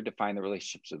 shapes further define the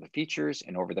relationships of the features,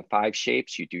 and over the 5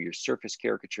 shapes, you do your surface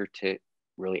caricature to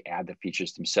really add the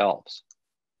features themselves.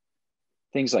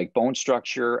 Things like bone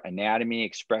structure, anatomy,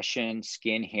 expression,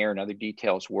 skin, hair, and other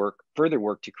details further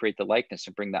work to create the likeness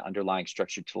and bring the underlying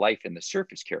structure to life in the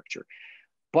surface caricature.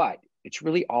 But it's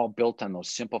really all built on those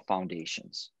simple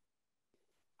foundations.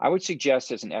 I would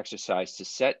suggest as an exercise to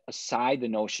set aside the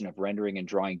notion of rendering and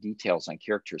drawing details on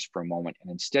characters for a moment and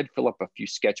instead fill up a few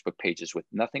sketchbook pages with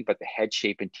nothing but the head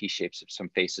shape and T shapes of some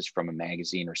faces from a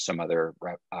magazine or some other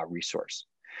resource.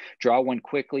 Draw one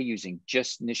quickly using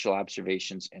just initial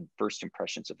observations and first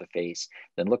impressions of the face,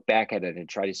 then look back at it and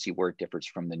try to see where it differs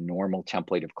from the normal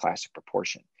template of classic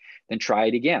proportion. Then try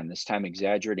it again, this time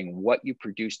exaggerating what you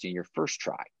produced in your first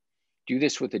try. Do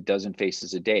this with a dozen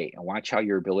faces a day and watch how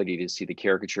your ability to see the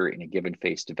caricature in a given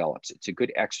face develops. It's a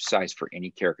good exercise for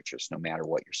any caricaturist, no matter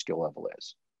what your skill level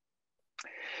is.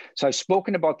 So I've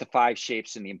spoken about the 5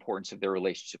 shapes and the importance of their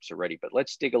relationships already, but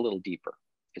let's dig a little deeper.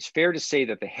 It's fair to say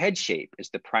that the head shape is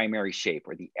the primary shape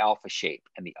or the alpha shape,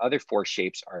 and the other 4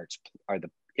 shapes are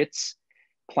its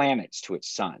planets to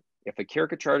its sun. If a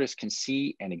caricature artist can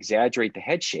see and exaggerate the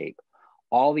head shape,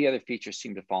 all the other features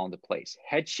seem to fall into place.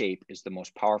 Head shape is the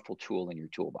most powerful tool in your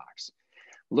toolbox.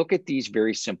 Look at these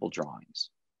very simple drawings.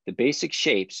 The basic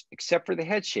shapes, except for the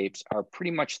head shapes, are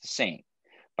pretty much the same.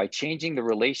 By changing the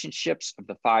relationships of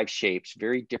the 5 shapes,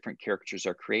 very different caricatures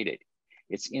are created.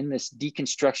 It's in this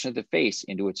deconstruction of the face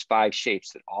into its 5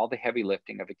 shapes that all the heavy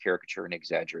lifting of a caricature and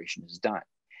exaggeration is done.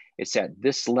 It's at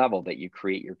this level that you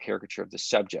create your caricature of the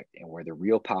subject and where the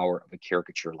real power of a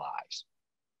caricature lies.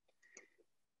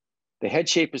 The head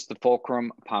shape is the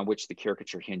fulcrum upon which the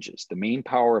caricature hinges. The main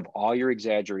power of all your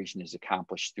exaggeration is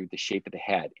accomplished through the shape of the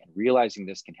head, and realizing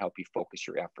this can help you focus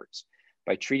your efforts.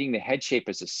 By treating the head shape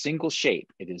as a single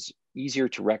shape, it is easier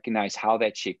to recognize how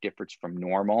that shape differs from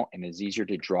normal and is easier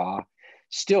to draw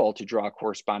a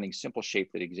corresponding simple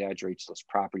shape that exaggerates those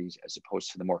properties as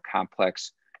opposed to the more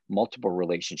complex multiple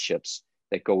relationships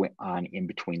that go on in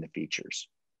between the features.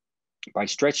 By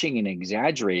stretching and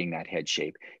exaggerating that head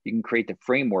shape, you can create the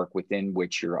framework within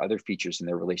which your other features and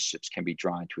their relationships can be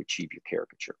drawn to achieve your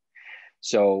caricature.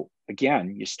 So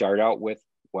again, you start out with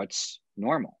what's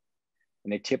normal.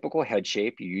 In a typical head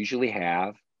shape, you usually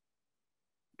have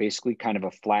basically kind of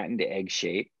a flattened egg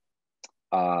shape,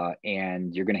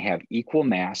 and you're going to have equal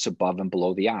mass above and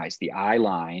below the eyes. The eye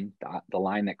line, the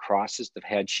line that crosses the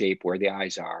head shape where the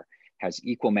eyes are, has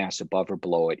equal mass above or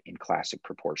below it in classic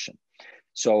proportion.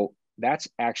 So that's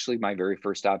actually my very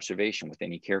first observation with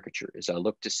any caricature, is I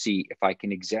look to see if I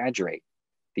can exaggerate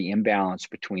the imbalance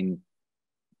between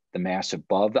the mass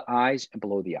above the eyes and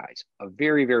below the eyes. A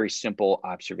very, very simple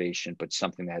observation, but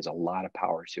something that has a lot of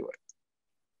power to it.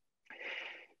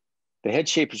 The head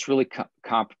shape is really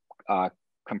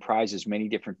comprises many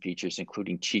different features,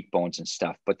 including cheekbones and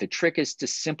stuff, but the trick is to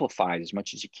simplify it as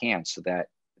much as you can so that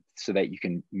you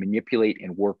can manipulate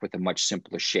and work with a much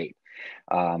simpler shape.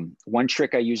 One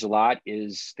trick I use a lot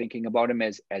is thinking about them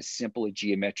as simple a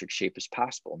geometric shape as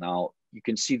possible. Now, you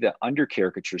can see the under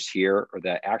caricatures here, or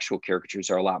the actual caricatures,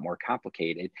 are a lot more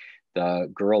complicated.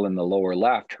 The girl in the lower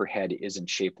left, her head isn't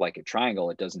shaped like a triangle.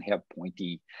 It doesn't have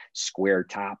pointy square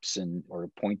tops or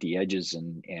pointy edges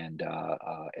and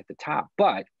at the top.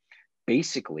 But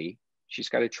basically, she's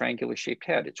got a triangular shaped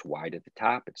head. It's wide at the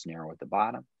top, it's narrow at the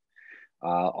bottom.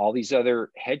 All these other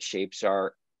head shapes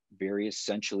are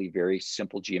essentially very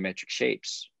simple geometric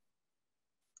shapes.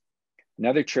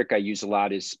 Another trick I use a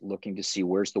lot is looking to see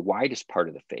where's the widest part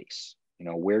of the face. You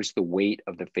know, where's the weight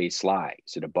of the face lie?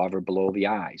 Is it above or below the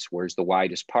eyes? Where's the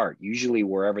widest part? Usually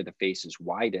wherever the face is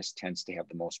widest tends to have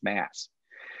the most mass.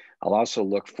 I'll also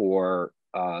look for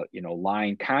you know,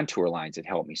 line contour lines that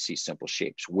help me see simple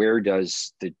shapes. Where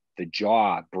does the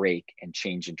jaw break and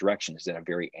change in direction? Is that a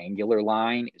very angular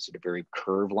line? Is it a very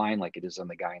curved line like it is on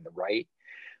the guy on the right?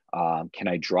 Can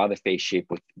I draw the face shape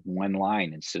with one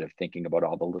line instead of thinking about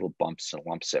all the little bumps and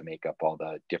lumps that make up all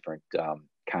the different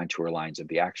contour lines of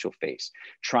the actual face?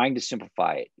 Trying to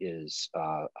simplify it is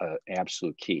an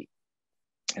absolute key.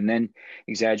 And then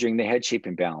exaggerating the head shape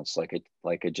imbalance,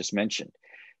 like I just mentioned.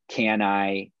 Can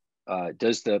I,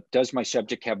 does my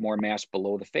subject have more mass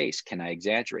below the face? Can I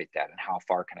exaggerate that? And how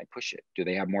far can I push it? Do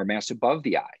they have more mass above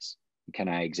the eyes? Can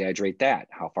I exaggerate that?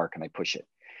 How far can I push it?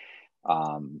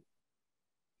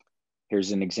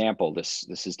 Here's an example. This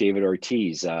is David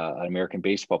Ortiz, an American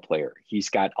baseball player. He's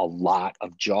got a lot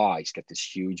of jaw. He's got this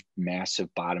huge,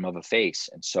 massive bottom of a face.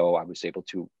 And so I was able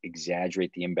to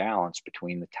exaggerate the imbalance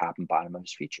between the top and bottom of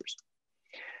his features.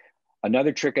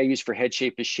 Another trick I use for head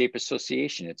shape is shape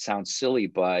association. It sounds silly,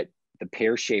 but the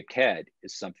pear-shaped head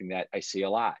is something that I see a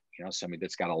lot. You know, somebody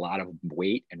that's got a lot of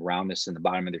weight and roundness in the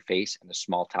bottom of their face and the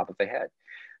small top of the head.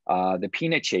 The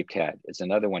peanut-shaped head is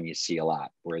another one you see a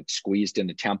lot, where it's squeezed in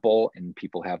the temple and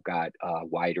people have got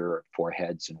wider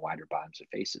foreheads and wider bottoms of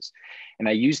faces. And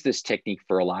I use this technique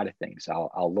for a lot of things.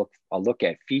 I'll look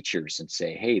at features and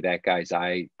say, hey, that guy's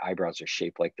eyebrows are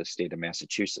shaped like the state of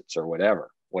Massachusetts, or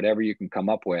whatever you can come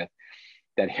up with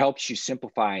that helps you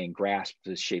simplify and grasp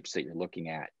the shapes that you're looking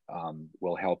at,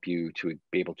 will help you to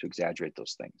be able to exaggerate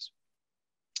those things.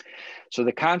 So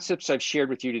the concepts I've shared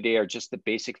with you today are just the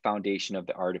basic foundation of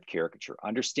the art of caricature.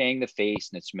 Understanding the face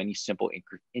and its many simple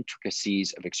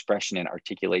intricacies of expression and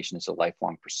articulation is a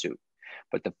lifelong pursuit.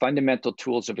 But the fundamental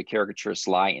tools of a caricaturist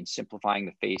lie in simplifying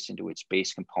the face into its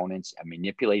base components and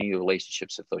manipulating the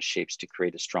relationships of those shapes to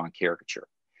create a strong caricature.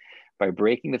 By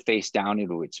breaking the face down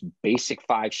into its basic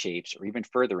 5 shapes, or even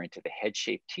further into the head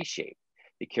shape T shape,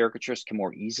 the caricaturist can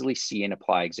more easily see and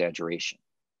apply exaggeration.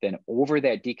 Then over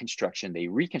that deconstruction, they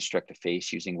reconstruct the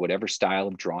face using whatever style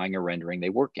of drawing or rendering they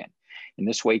work in. In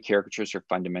this way, caricatures are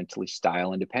fundamentally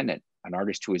style independent. An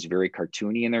artist who is very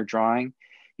cartoony in their drawing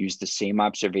uses the same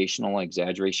observational and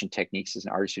exaggeration techniques as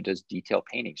an artist who does detail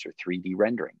paintings or 3D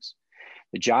renderings.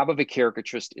 The job of a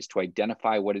caricaturist is to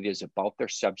identify what it is about their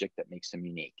subject that makes them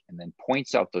unique, and then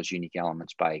points out those unique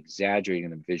elements by exaggerating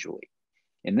them visually.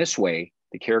 In this way,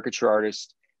 the caricature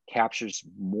artist captures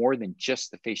more than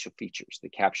just the facial features. They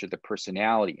capture the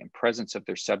personality and presence of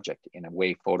their subject in a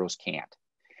way photos can't.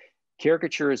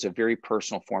 Caricature is a very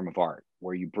personal form of art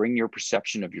where you bring your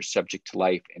perception of your subject to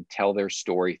life and tell their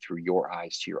story through your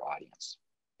eyes to your audience.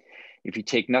 If you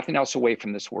take nothing else away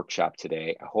from this workshop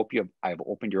today, I hope I've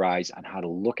opened your eyes on how to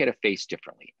look at a face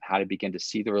differently, how to begin to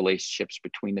see the relationships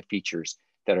between the features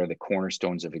that are the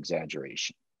cornerstones of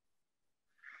exaggeration.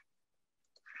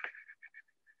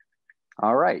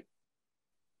 All right.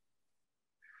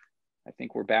 I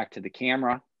think we're back to the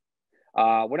camera.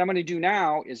 What I'm going to do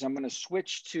now is I'm going to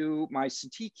switch to my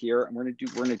Cintiq here, and we're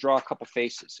going to draw a couple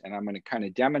faces, and I'm going to kind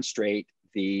of demonstrate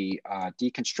the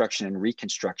deconstruction and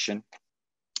reconstruction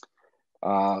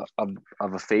of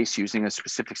a face using a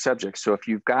specific subject. So if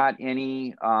you've got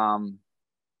any, hang on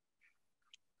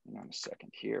a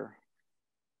second here.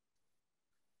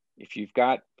 If you've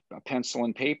got a pencil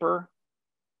and paper,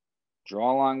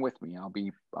 draw along with me.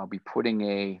 I'll be putting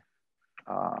a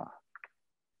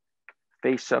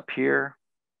face up here.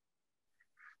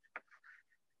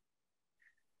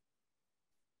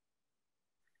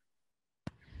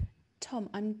 Tom,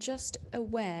 I'm just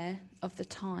aware of the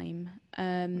time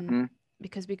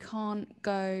because we can't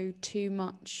go too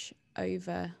much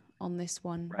over on this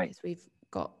one, right? Because we've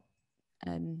got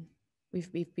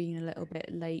we've been a little bit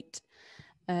late.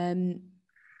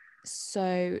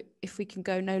 So if we can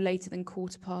go no later than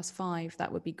 5:15,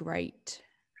 that would be great.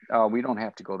 We don't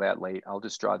have to go that late. I'll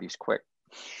just draw these quick.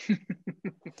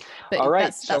 But all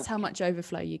right, that's how much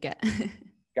overflow you get.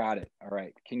 Got it. All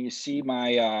right. Can you see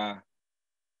my?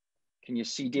 Can you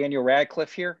see Daniel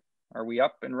Radcliffe here? Are we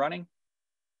up and running?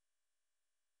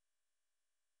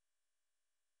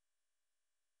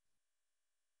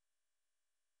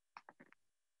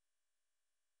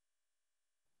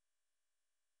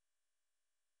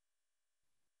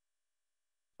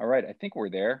 All right, I think we're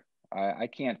there. I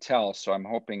can't tell, so I'm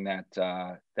hoping that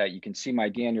that you can see my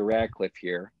Daniel Radcliffe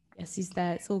here. Yes, he's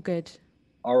there. It's all good.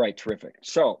 All right, terrific.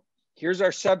 So here's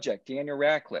our subject, Daniel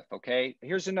Radcliffe. Okay,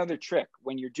 here's another trick.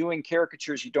 When you're doing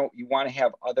caricatures, you want to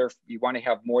have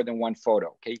more than one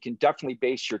photo. Okay, you can definitely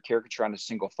base your caricature on a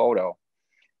single photo,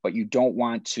 but you don't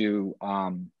want to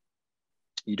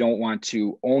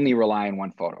only rely on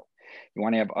one photo. You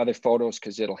want to have other photos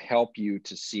because it'll help you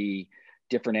to see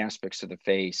different aspects of the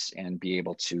face and be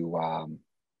able to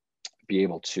be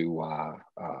able to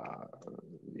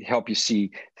help you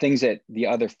see things that the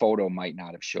other photo might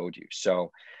not have showed you.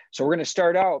 So we're going to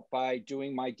start out by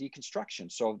doing my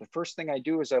deconstruction. So the first thing I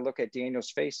do is I look at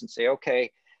Daniel's face and say,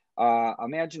 okay,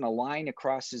 imagine a line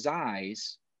across his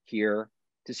eyes here.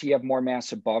 Does he have more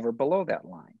mass above or below that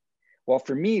line? Well,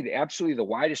 for me, absolutely the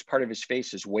widest part of his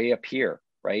face is way up here,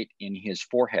 right, in his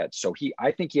forehead. So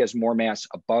I think he has more mass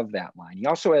above that line. He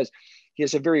also has, he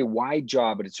has a very wide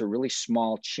jaw, but it's a really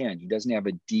small chin. He doesn't have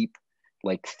a deep,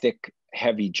 like thick,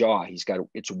 heavy jaw.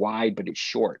 It's wide, but it's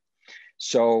short.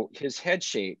 So his head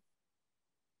shape,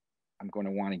 I'm going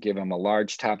to want to give him a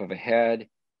large top of a head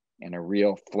and a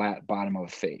real flat bottom of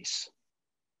a face.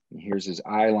 And here's his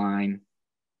eye line.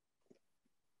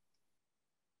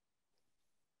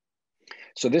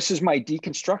 So this is my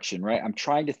deconstruction, right? I'm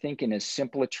trying to think in as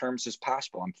simple a terms as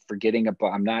possible.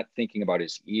 I'm not thinking about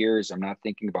his ears. I'm not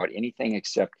thinking about anything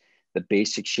except the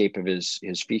basic shape of his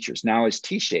features. Now his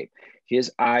T-shape,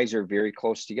 his eyes are very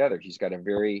close together. He's got a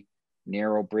very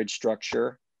narrow bridge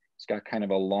structure. He's got kind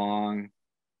of a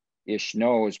long-ish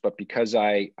nose, but because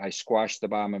I squashed the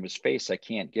bottom of his face, I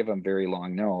can't give him very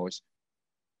long nose.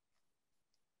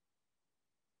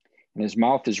 And his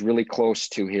mouth is really close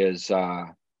to his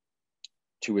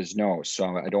nose.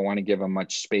 So I don't want to give him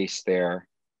much space there.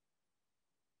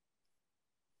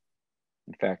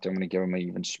 In fact, I'm going to give him an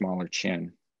even smaller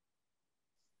chin.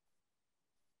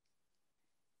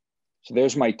 So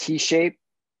there's my T-shape,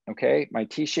 okay? My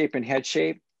T-shape and head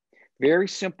shape, very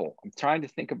simple. I'm trying to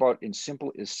think about in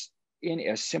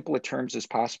as simple a terms as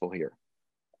possible here.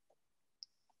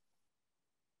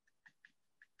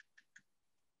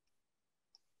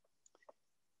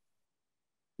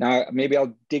 Now, maybe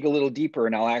I'll dig a little deeper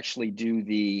and I'll actually do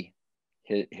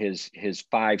his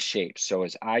 5 shapes. So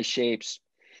his eye shapes.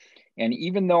 And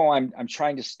even though I'm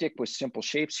trying to stick with simple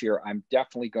shapes here, I'm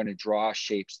definitely going to draw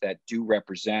shapes that do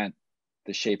represent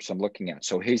the shapes I'm looking at.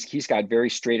 So he's got very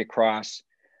straight across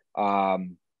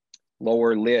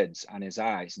lower lids on his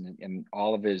eyes, and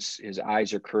all of his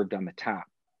eyes are curved on the top.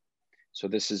 So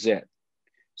this is it.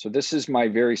 So this is my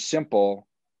very simple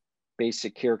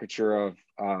basic caricature of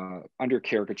under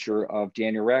caricature of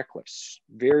Daniel Radcliffe's.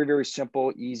 Very, very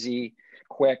simple, easy,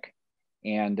 quick.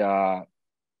 And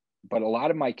but a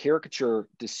lot of my caricature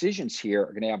decisions here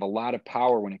are going to have a lot of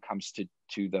power when it comes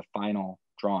to the final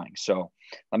drawing. So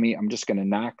I'm just going to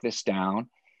knock this down,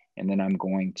 and then I'm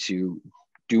going to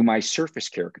do my surface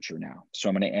caricature now. So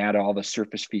I'm going to add all the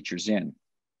surface features in.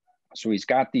 So he's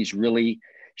got these really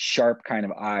sharp kind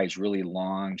of eyes, really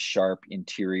long, sharp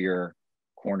interior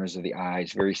corners of the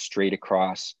eyes, very straight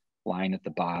across line at the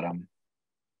bottom.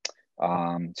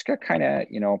 It's got kind of,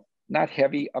 not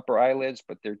heavy upper eyelids,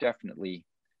 but they're definitely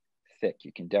thick.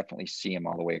 You can definitely see them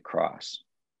all the way across.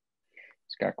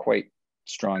 It's got quite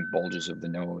strong bulges of the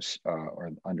nose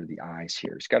or under the eyes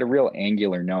here. It's got a real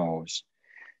angular nose.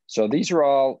 So these are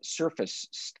all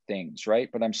surface things, right?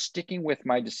 But I'm sticking with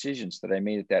my decisions that I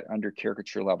made at that under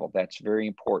caricature level. That's very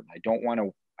important. I don't want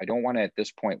to at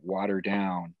this point water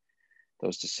down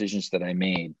those decisions that I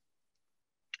made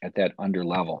at that under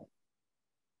level.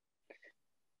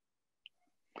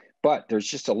 But there's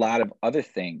just a lot of other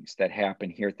things that happen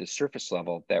here at the surface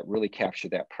level that really capture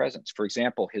that presence. For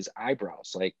example, his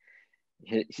eyebrows, like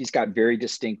he's got very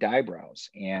distinct eyebrows,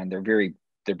 and they're very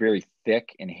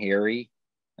thick and hairy.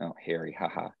 Oh, hairy,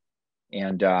 haha.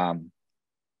 And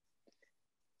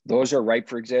those are ripe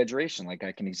for exaggeration. Like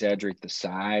I can exaggerate the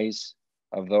size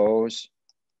of those.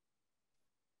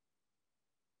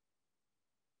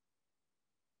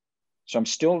 So I'm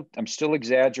still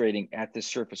exaggerating at the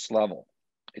surface level.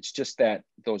 It's just that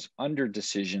those under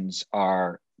decisions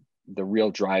are the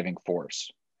real driving force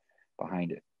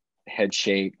behind it. Head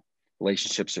shape,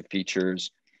 relationships of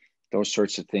features, those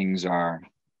sorts of things are,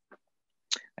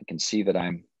 I can see that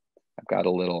I've got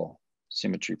a little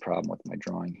symmetry problem with my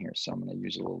drawing here. So I'm going to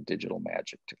use a little digital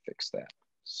magic to fix that.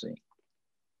 Let's see.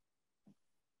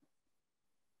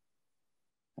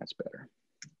 That's better.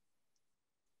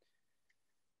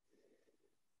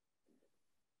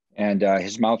 And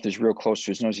his mouth is real close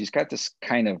to his nose. He's got this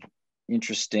kind of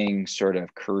interesting sort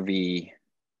of curvy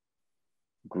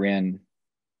grin.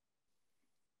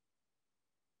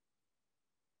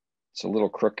 It's a little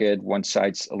crooked. One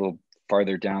side's a little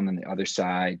farther down than the other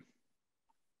side.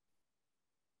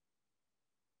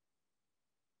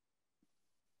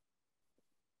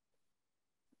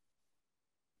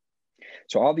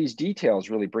 So all these details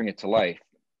really bring it to life.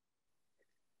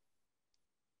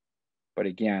 But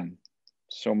again,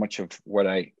 so much of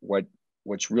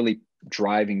what's really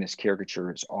driving this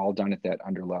caricature is all done at that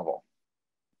under level.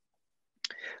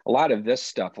 A lot of this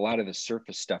stuff, a lot of the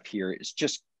surface stuff here is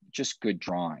just good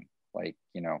drawing. Like,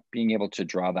 you know, being able to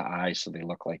draw the eyes so they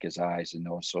look like his eyes, the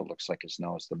nose so it looks like his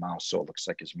nose, the mouth so it looks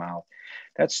like his mouth.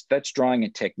 That's drawing a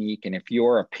technique. And if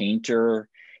you're a painter,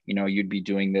 you know, you'd be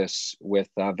doing this with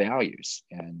values.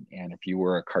 And if you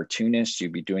were a cartoonist,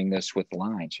 you'd be doing this with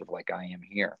lines, sort of like I am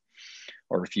here.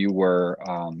 Or if you were,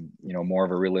 you know, more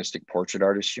of a realistic portrait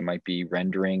artist, you might be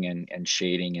rendering and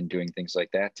shading and doing things like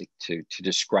that to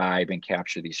describe and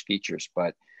capture these features.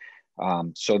 But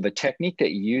so the technique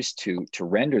that you use to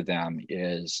render them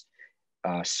is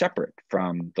separate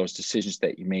from those decisions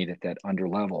that you made at that under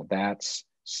level. That's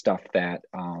stuff that,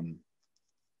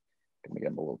 maybe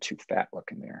I'm a little too fat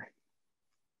looking there.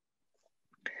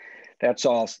 That's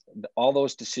all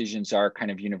those decisions are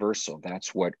kind of universal.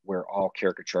 That's where all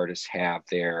caricature artists have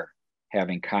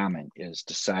in common, is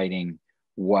deciding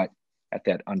what at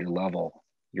that under level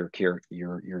you're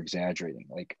exaggerating.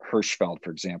 Like Hirschfeld, for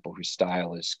example, whose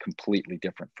style is completely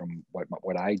different from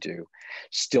what I do,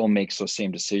 still makes those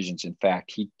same decisions. In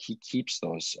fact, he keeps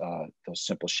those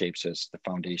simple shapes as the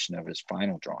foundation of his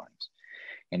final drawings,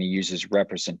 and he uses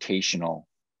representational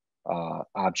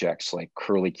objects like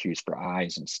curlicues for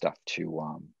eyes and stuff to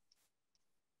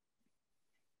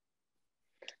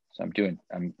so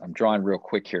I'm drawing real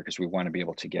quick here because we want to be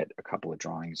able to get a couple of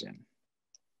drawings in.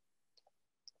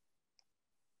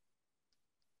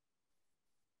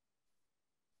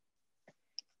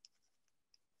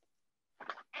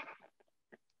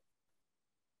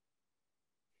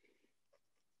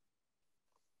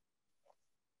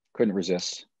 Couldn't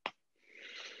resist.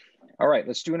 All right,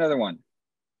 let's do another one.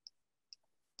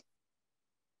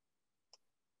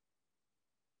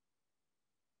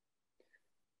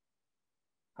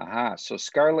 So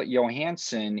Scarlett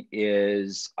Johansson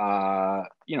is,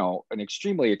 you know, an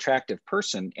extremely attractive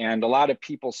person. And a lot of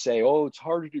people say, oh, it's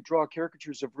harder to draw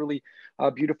caricatures of really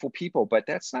beautiful people, but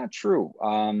that's not true.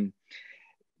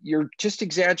 You're just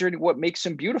exaggerating what makes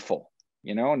them beautiful.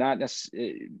 You know, not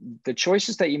necessarily the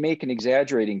choices that you make in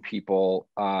exaggerating people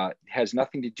has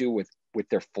nothing to do with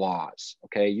their flaws.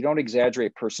 Okay, you don't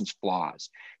exaggerate a person's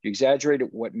flaws. You exaggerate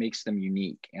what makes them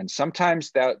unique. And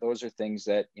sometimes those are things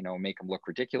that, you know, make them look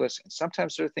ridiculous, and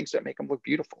sometimes there are things that make them look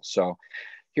beautiful. So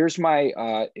here's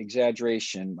my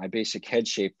exaggeration, my basic head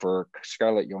shape for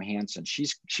Scarlett Johansson.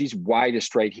 She's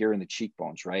widest right here in the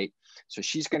cheekbones, right? So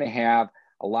she's going to have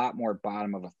a lot more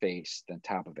bottom of a face than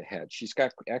top of a head. She's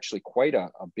got actually quite a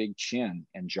big chin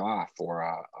and jaw for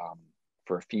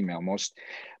a female.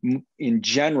 In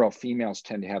general, females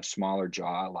tend to have smaller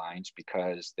jaw lines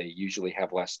because they usually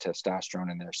have less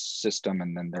testosterone in their system,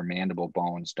 and then their mandible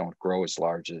bones don't grow as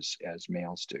large as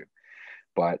males do.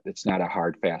 But it's not a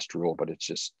hard, fast rule, but it's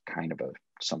just kind of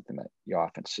something that you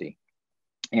often see.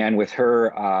 And with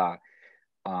her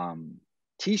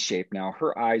T-shape now,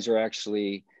 her eyes are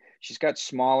actually, she's got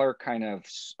smaller, kind of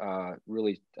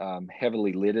really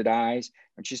heavily lidded eyes,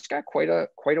 and she's got quite a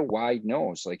wide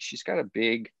nose. Like she's got a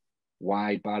big,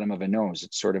 wide bottom of a nose.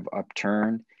 It's sort of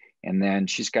upturned, and then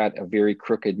she's got a very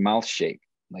crooked mouth shape.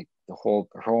 Like her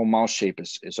whole mouth shape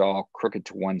is all crooked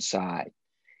to one side.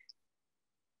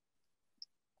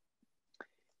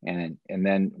 And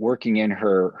then working in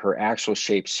her actual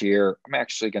shapes here, I'm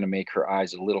actually going to make her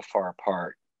eyes a little far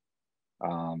apart.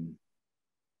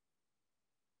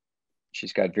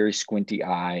 She's got very squinty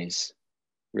eyes,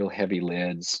 real heavy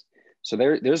lids. So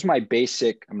there's my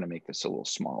basic. I'm going to make this a little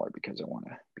smaller because I want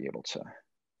to be able to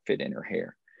fit in her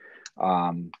hair.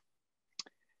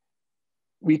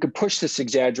 We could push this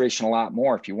exaggeration a lot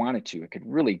more if you wanted to. It could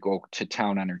really go to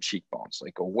town on her cheekbones,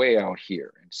 like go way out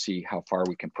here and see how far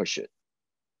we can push it.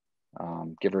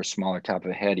 Give her a smaller top of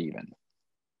the head even.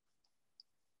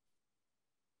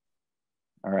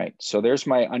 All right, so there's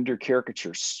my under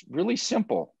caricature. Really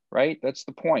simple, right? That's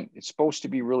the point. It's supposed to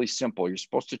be really simple. You're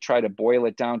supposed to try to boil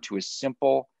it down to as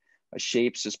simple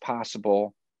shapes as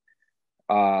possible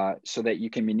so that you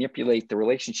can manipulate the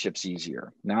relationships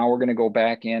easier. Now we're gonna go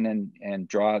back in and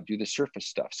do the surface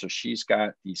stuff. So she's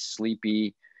got these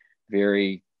sleepy,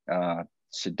 very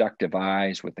seductive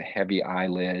eyes with the heavy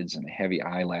eyelids and the heavy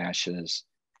eyelashes.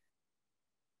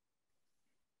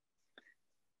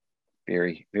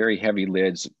 Very, very heavy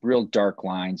lids, real dark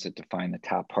lines that define the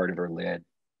top part of her lid.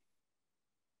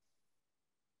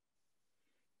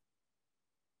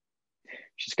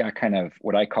 She's got kind of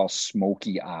what I call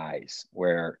smoky eyes,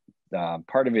 where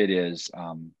part of it is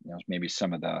you know, maybe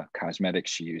some of the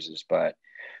cosmetics she uses, but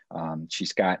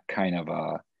she's got kind of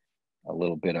a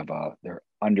little bit of the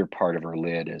under part of her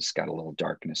lid has got a little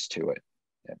darkness to it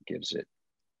that gives it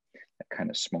that kind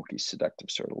of smoky,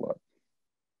 seductive sort of look.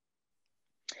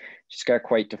 She's got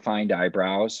quite defined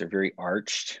eyebrows. They're very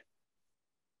arched.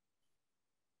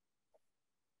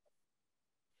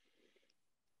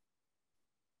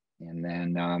 And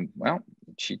then, well,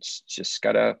 she's just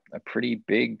got a pretty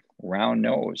big round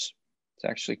nose. It's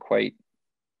actually quite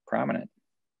prominent.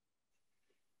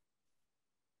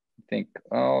 I think,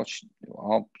 oh,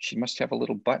 she must have a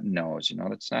little button nose. You know,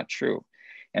 that's not true.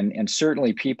 And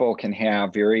certainly people can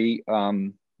have very,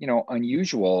 you know,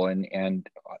 unusual and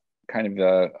kind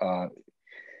of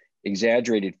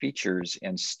exaggerated features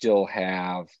and still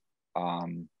have,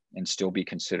 and still be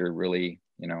considered really,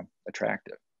 you know,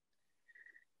 attractive.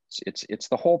 It's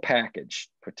the whole package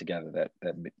put together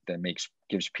that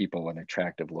gives people an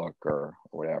attractive look or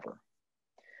whatever.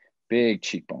 Big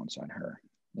cheekbones on her,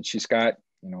 and she's got,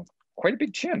 you know, quite a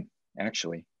big chin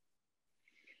actually.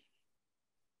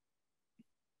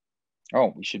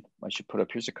 Oh, I should put up,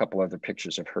 here's a couple other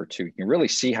pictures of her too. You can really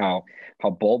see how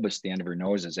bulbous the end of her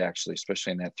nose is actually,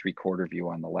 especially in that 3/4 view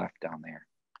on the left down there.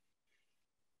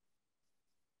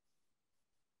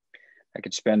 I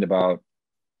could spend about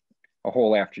a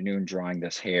whole afternoon drawing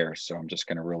this hair, so I'm just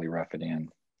going to really rough it in.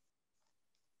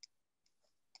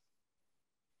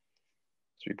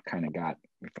 So we've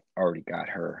already got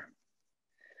her,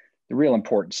 the real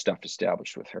important stuff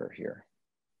established with her here.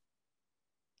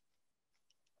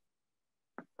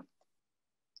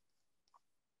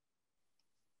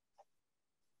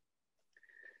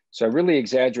 So I really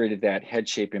exaggerated that head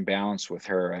shape imbalance with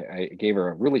her. I gave her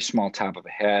a really small top of a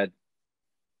head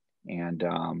and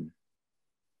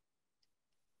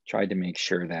tried to make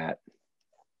sure that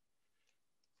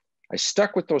I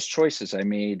stuck with those choices I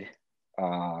made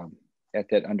at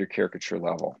that under caricature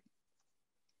level.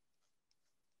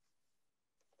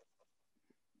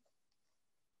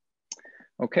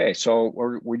 Okay,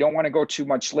 so we don't want to go too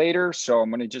much later, so I'm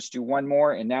going to just do one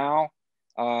more. And now,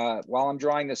 while I'm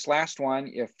drawing this last one,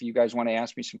 if you guys want to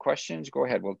ask me some questions, go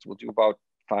ahead. We'll do about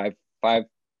five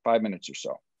minutes or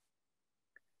so.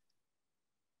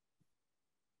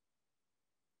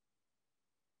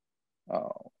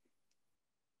 Oh.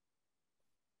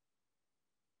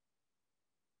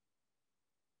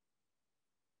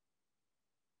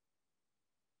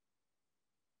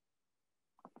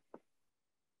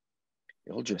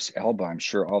 Idris Elba, I'm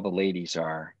sure all the ladies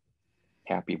are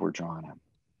happy we're drawing him.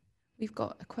 We've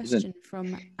got a question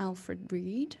from Alfred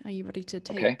Reed. Are you ready to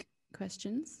take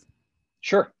questions?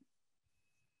 Sure.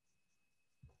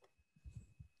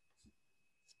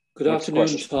 Good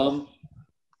afternoon, Tom.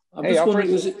 I'm just wondering,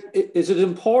 is it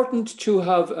important to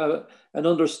have an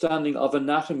understanding of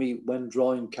anatomy when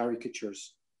drawing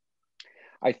caricatures?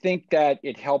 I think that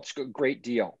it helps a great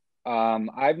deal.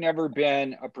 I've never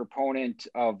been a proponent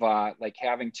of like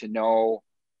having to know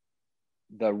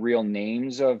the real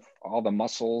names of all the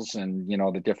muscles and, you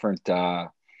know, the different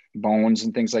bones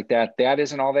and things like that. That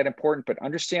isn't all that important, but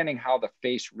understanding how the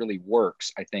face really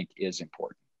works, I think, is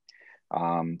important.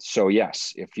 So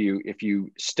yes, if you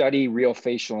study real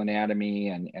facial anatomy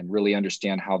and really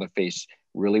understand how the face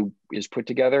really is put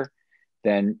together,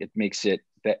 then it makes it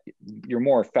that you're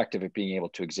more effective at being able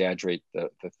to exaggerate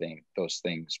those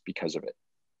things because of it.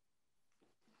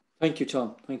 Thank you,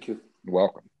 Tom. Thank you. You're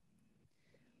welcome.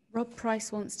 Rob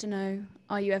Price wants to know,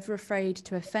 are you ever afraid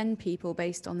to offend people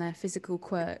based on their physical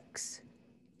quirks?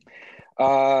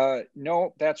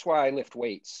 No, that's why I lift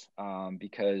weights,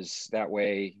 because that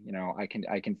way, you know, I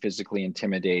can physically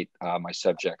intimidate my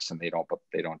subjects, and they don't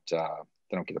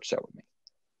get upset with me.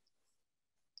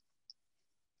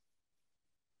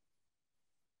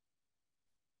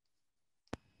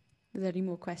 Are there any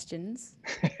more questions?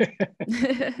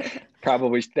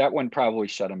 Probably that one probably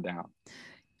shut him down.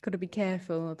 Got to be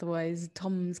careful, otherwise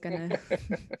Tom's gonna.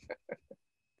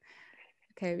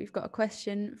 Okay, we've got a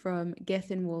question from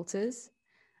Gethin Walters.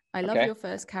 I love your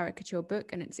first caricature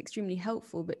book and it's extremely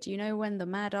helpful, but do you know when the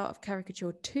Mad Art of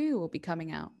Caricature 2 will be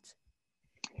coming out?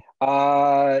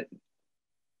 I've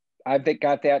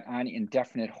got that on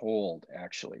indefinite hold,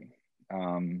 actually.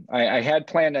 I had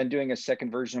planned on doing a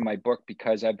second version of my book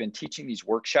because I've been teaching these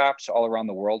workshops all around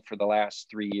the world for the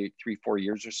last 4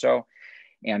 years or so.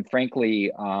 And frankly,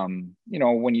 you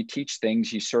know, when you teach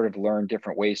things, you sort of learn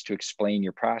different ways to explain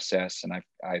your process. And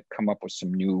I've come up with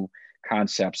some new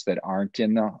concepts that aren't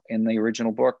in the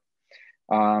original book.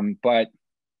 But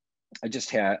I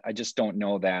just don't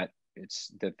know that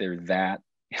they're that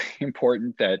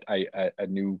important that a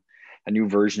new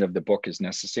version of the book is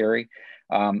necessary.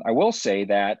 I will say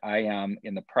that I am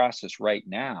in the process right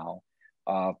now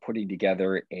of putting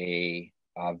together a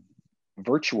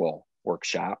virtual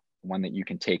workshop, one that you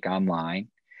can take online,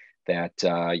 that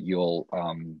you'll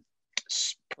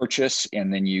purchase,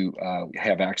 and then you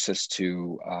have access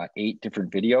to 8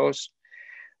 different videos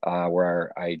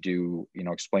where I do, you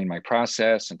know, explain my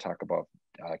process and talk about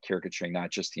caricaturing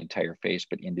not just the entire face,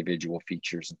 but individual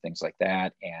features and things like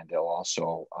that. And it'll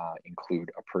also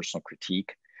include a personal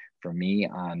critique from me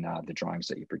on the drawings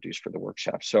that you produce for the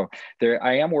workshop. So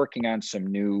I am working on some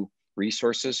new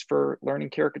resources for learning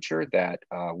caricature that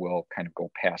will kind of go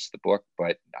past the book,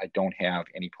 but I don't have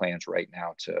any plans right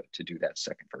now to do that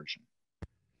second version.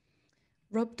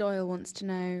 Rob Doyle wants to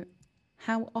know,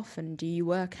 how often do you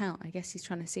work out? I guess he's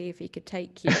trying to see if he could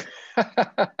take you.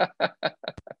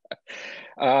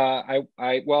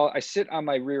 Well, I sit on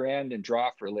my rear end and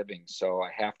draw for a living, so I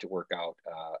have to work out,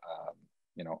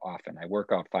 often. I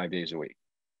work out 5 days a week.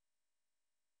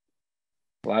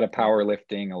 A lot of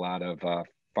powerlifting, a lot of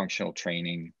functional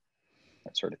training,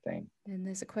 that sort of thing. And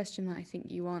there's a question that I think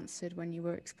you answered when you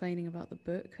were explaining about the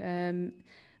book.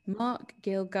 Mark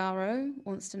Gilgaro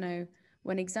wants to know,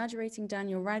 when exaggerating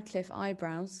Daniel Radcliffe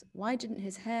eyebrows, why didn't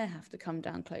his hair have to come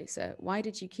down closer? Why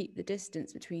did you keep the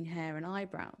distance between hair and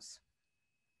eyebrows?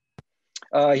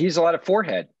 He's a lot of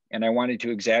forehead, and I wanted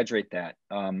to exaggerate that.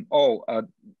 I'm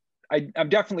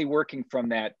definitely working from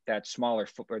that smaller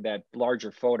or that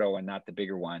larger photo and not the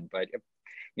bigger one. But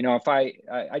if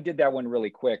I did that one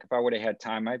really quick, if I would have had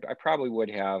time, I probably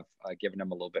would have given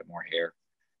him a little bit more hair.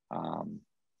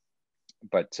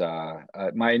 But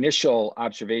my initial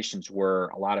observations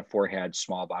were a lot of forehead,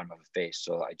 small bottom of the face.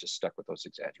 So I just stuck with those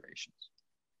exaggerations.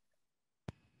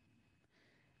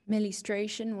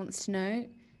 Millistration wants to know,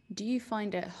 do you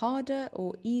find it harder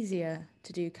or easier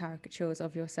to do caricatures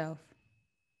of yourself?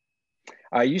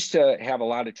 I used to have a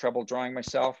lot of trouble drawing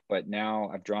myself, but now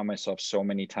I've drawn myself so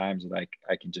many times that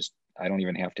I don't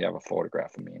even have to have a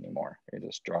photograph of me anymore. I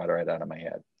just draw it right out of my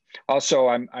head. Also,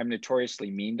 I'm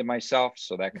notoriously mean to myself,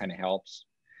 so that kind of helps.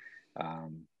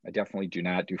 I definitely do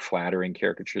not do flattering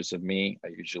caricatures of me. I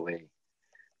usually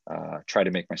try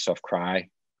to make myself cry.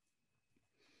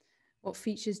 What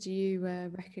features do you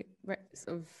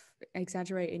sort of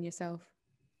exaggerate in yourself?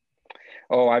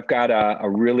 Oh, I've got a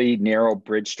really narrow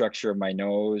bridge structure of my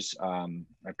nose.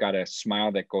 I've got a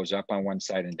smile that goes up on one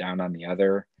side and down on the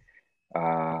other.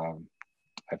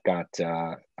 I've got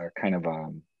a kind of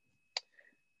a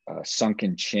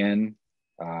sunken chin.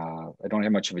 I don't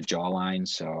have much of a jawline,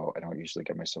 so I don't usually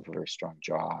give myself a very strong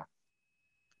jaw.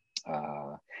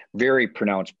 Very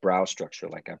pronounced brow structure,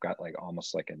 like I've got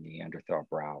almost like a Neanderthal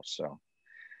brow. So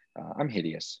I'm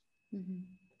hideous. Mm-hmm.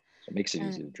 So it makes it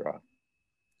easy to draw.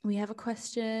 We have a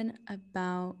question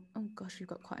about, oh gosh, we've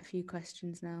got quite a few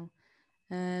questions now.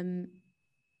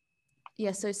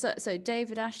 Yeah, so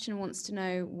David Ashton wants to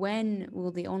know, when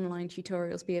will the online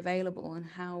tutorials be available and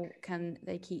how can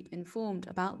they keep informed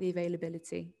about the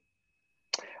availability?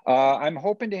 I'm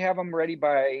hoping to have them ready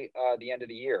by the end of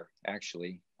the year,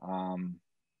 actually.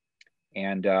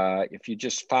 If you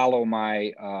just follow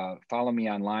me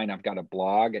online, I've got a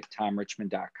blog at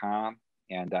tomrichmond.com,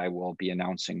 and I will be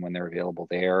announcing when they're available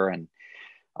there. And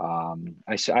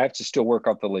I have to still work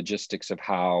out the logistics of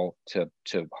how to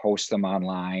host them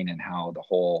online and how the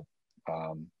whole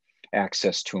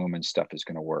access to them and stuff is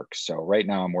going to work. So right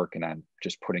now I'm working on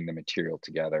just putting the material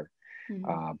together.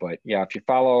 Mm-hmm. But yeah, if you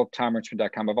follow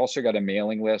tomrichmond.com, I've also got a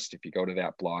mailing list. If you go to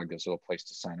that blog, there's a little place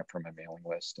to sign up for my mailing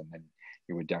list, and then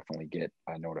you would definitely get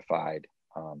notified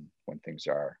when things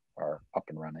are up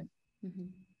and running. Mm-hmm.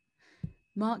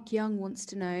 Mark Young wants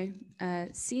to know,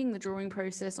 seeing the drawing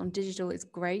process on digital is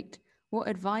great. What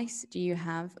advice do you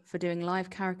have for doing live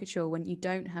caricature when you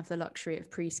don't have the luxury of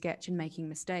pre-sketch and making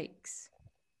mistakes?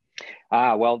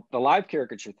 Well, the live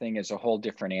caricature thing is a whole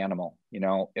different animal.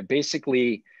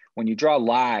 Basically, when you draw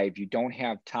live, you don't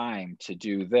have time to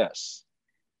do this,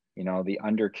 the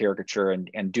under caricature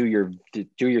and do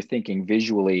your thinking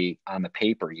visually on the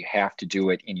paper. You have to do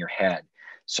it in your head.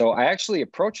 So I actually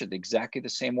approach it exactly the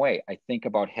same way. I think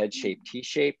about head shape, T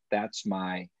shape. That's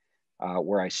my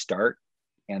where I start,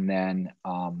 and then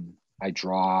I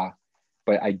draw,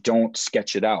 but I don't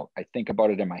sketch it out. I think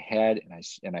about it in my head,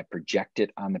 and I project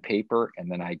it on the paper,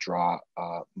 and then I draw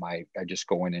I just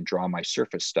go in and draw my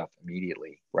surface stuff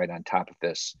immediately right on top of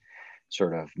this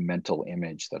sort of mental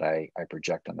image that I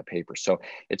project on the paper. So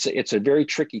it's a very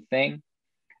tricky thing,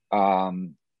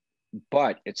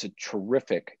 but it's a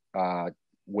terrific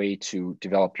way to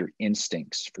develop your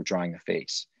instincts for drawing the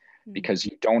face, because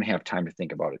you don't have time to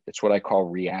think about it. It's what I call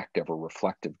reactive or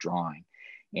reflective drawing.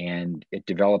 And it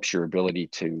develops your ability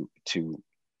to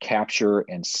capture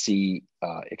and see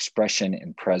expression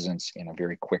and presence in a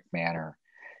very quick manner.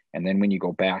 And then when you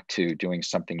go back to doing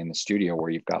something in the studio where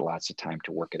you've got lots of time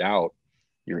to work it out,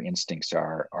 your instincts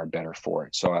are better for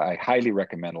it. So I highly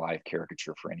recommend live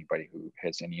caricature for anybody who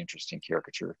has any interest in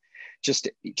caricature, just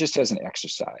as an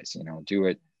exercise. Do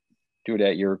it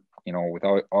at your you know, with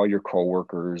all your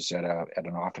coworkers at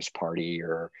an office party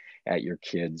or at your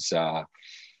kid's,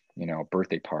 you know,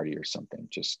 birthday party or something,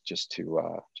 just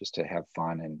to have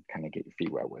fun and kind of get your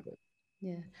feet wet with it.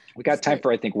 Yeah. We got time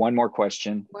for, I think, one more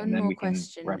question, and then we can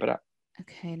wrap it up.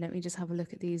 Okay, let me just have a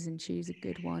look at these and choose a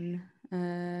good one.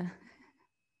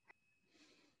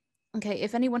 Okay,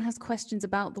 if anyone has questions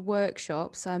about the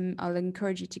workshops, I'll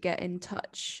encourage you to get in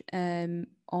touch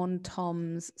on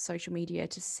Tom's social media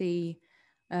to see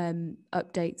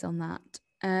updates on that.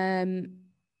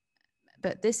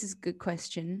 But this is a good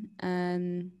question.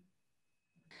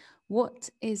 What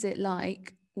is it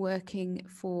like working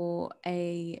for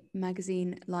a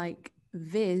magazine like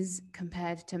Viz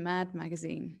compared to Mad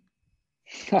magazine?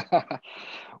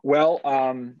 Well,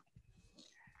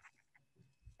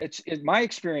 my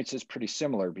experience is pretty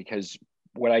similar, because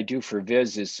what I do for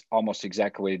Viz is almost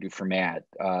exactly what I do for Mad.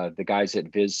 The guys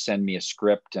at Viz send me a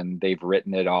script and they've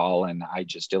written it all, and I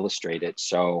just illustrate it.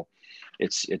 So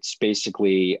it's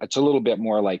basically, it's a little bit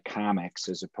more like comics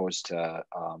as opposed to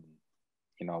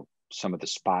you know, some of the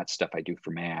spot stuff I do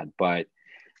for Mad. But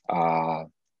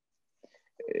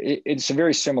it's a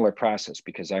very similar process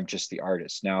because I'm just the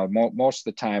artist. Now, most of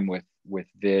the time with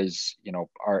Viz, you know,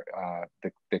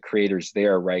 the creators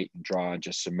there write and draw and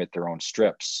just submit their own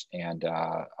strips. And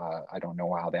I don't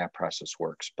know how that process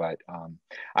works, but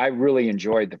I really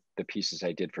enjoyed the pieces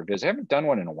I did for Viz. I haven't done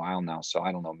one in a while now, so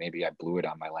I don't know, maybe I blew it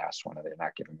on my last one and they're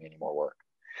not giving me any more work.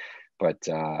 But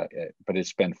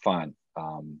it's been fun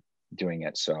doing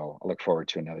it. So I look forward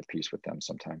to another piece with them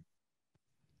sometime.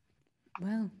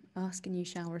 Well, ask and you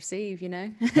shall receive, you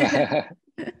know.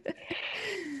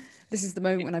 This is the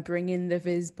moment when I bring in the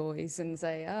Viz boys and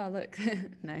say, oh, look.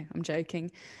 No, I'm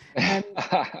joking.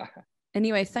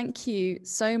 Anyway, thank you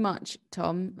so much,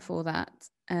 Tom, for that.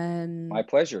 My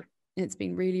pleasure. It's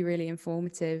been really, really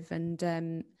informative, and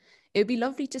it would be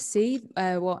lovely to see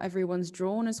what everyone's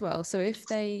drawn as well. So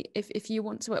if you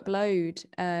want to upload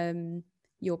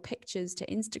your pictures to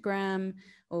Instagram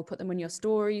or put them on your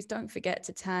stories, don't forget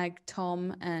to tag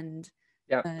Tom and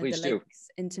please the do. Lakes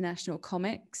International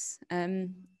Comics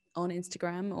on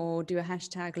Instagram, or do a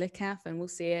hashtag LICAF and we'll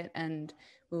see it and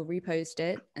we'll repost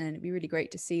it, and it'd be really great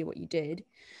to see what you did.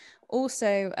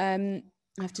 Also, I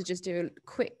have to just do a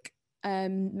quick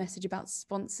message about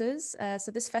sponsors.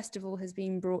 So this festival has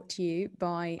been brought to you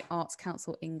by Arts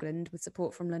Council England with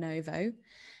support from Lenovo.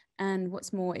 And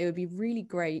what's more, it would be really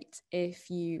great if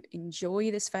you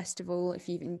enjoy this festival, if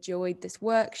you've enjoyed this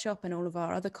workshop and all of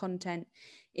our other content,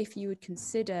 if you would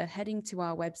consider heading to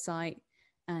our website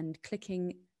and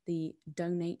clicking the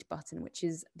donate button, which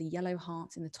is the yellow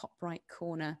heart in the top right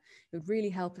corner. It would really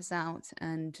help us out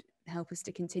and help us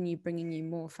to continue bringing you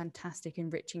more fantastic,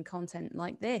 enriching content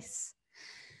like this.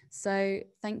 So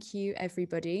thank you,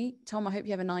 everybody. Tom, I hope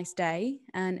you have a nice day,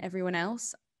 and everyone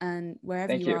else, and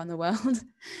wherever you are in the world,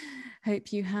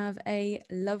 hope you have a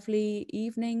lovely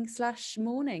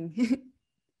evening/morning.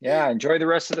 Yeah, enjoy the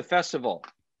rest of the festival.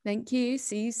 Thank you.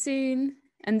 See you soon.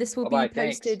 And this will Bye-bye. be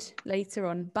posted later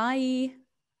on. Bye.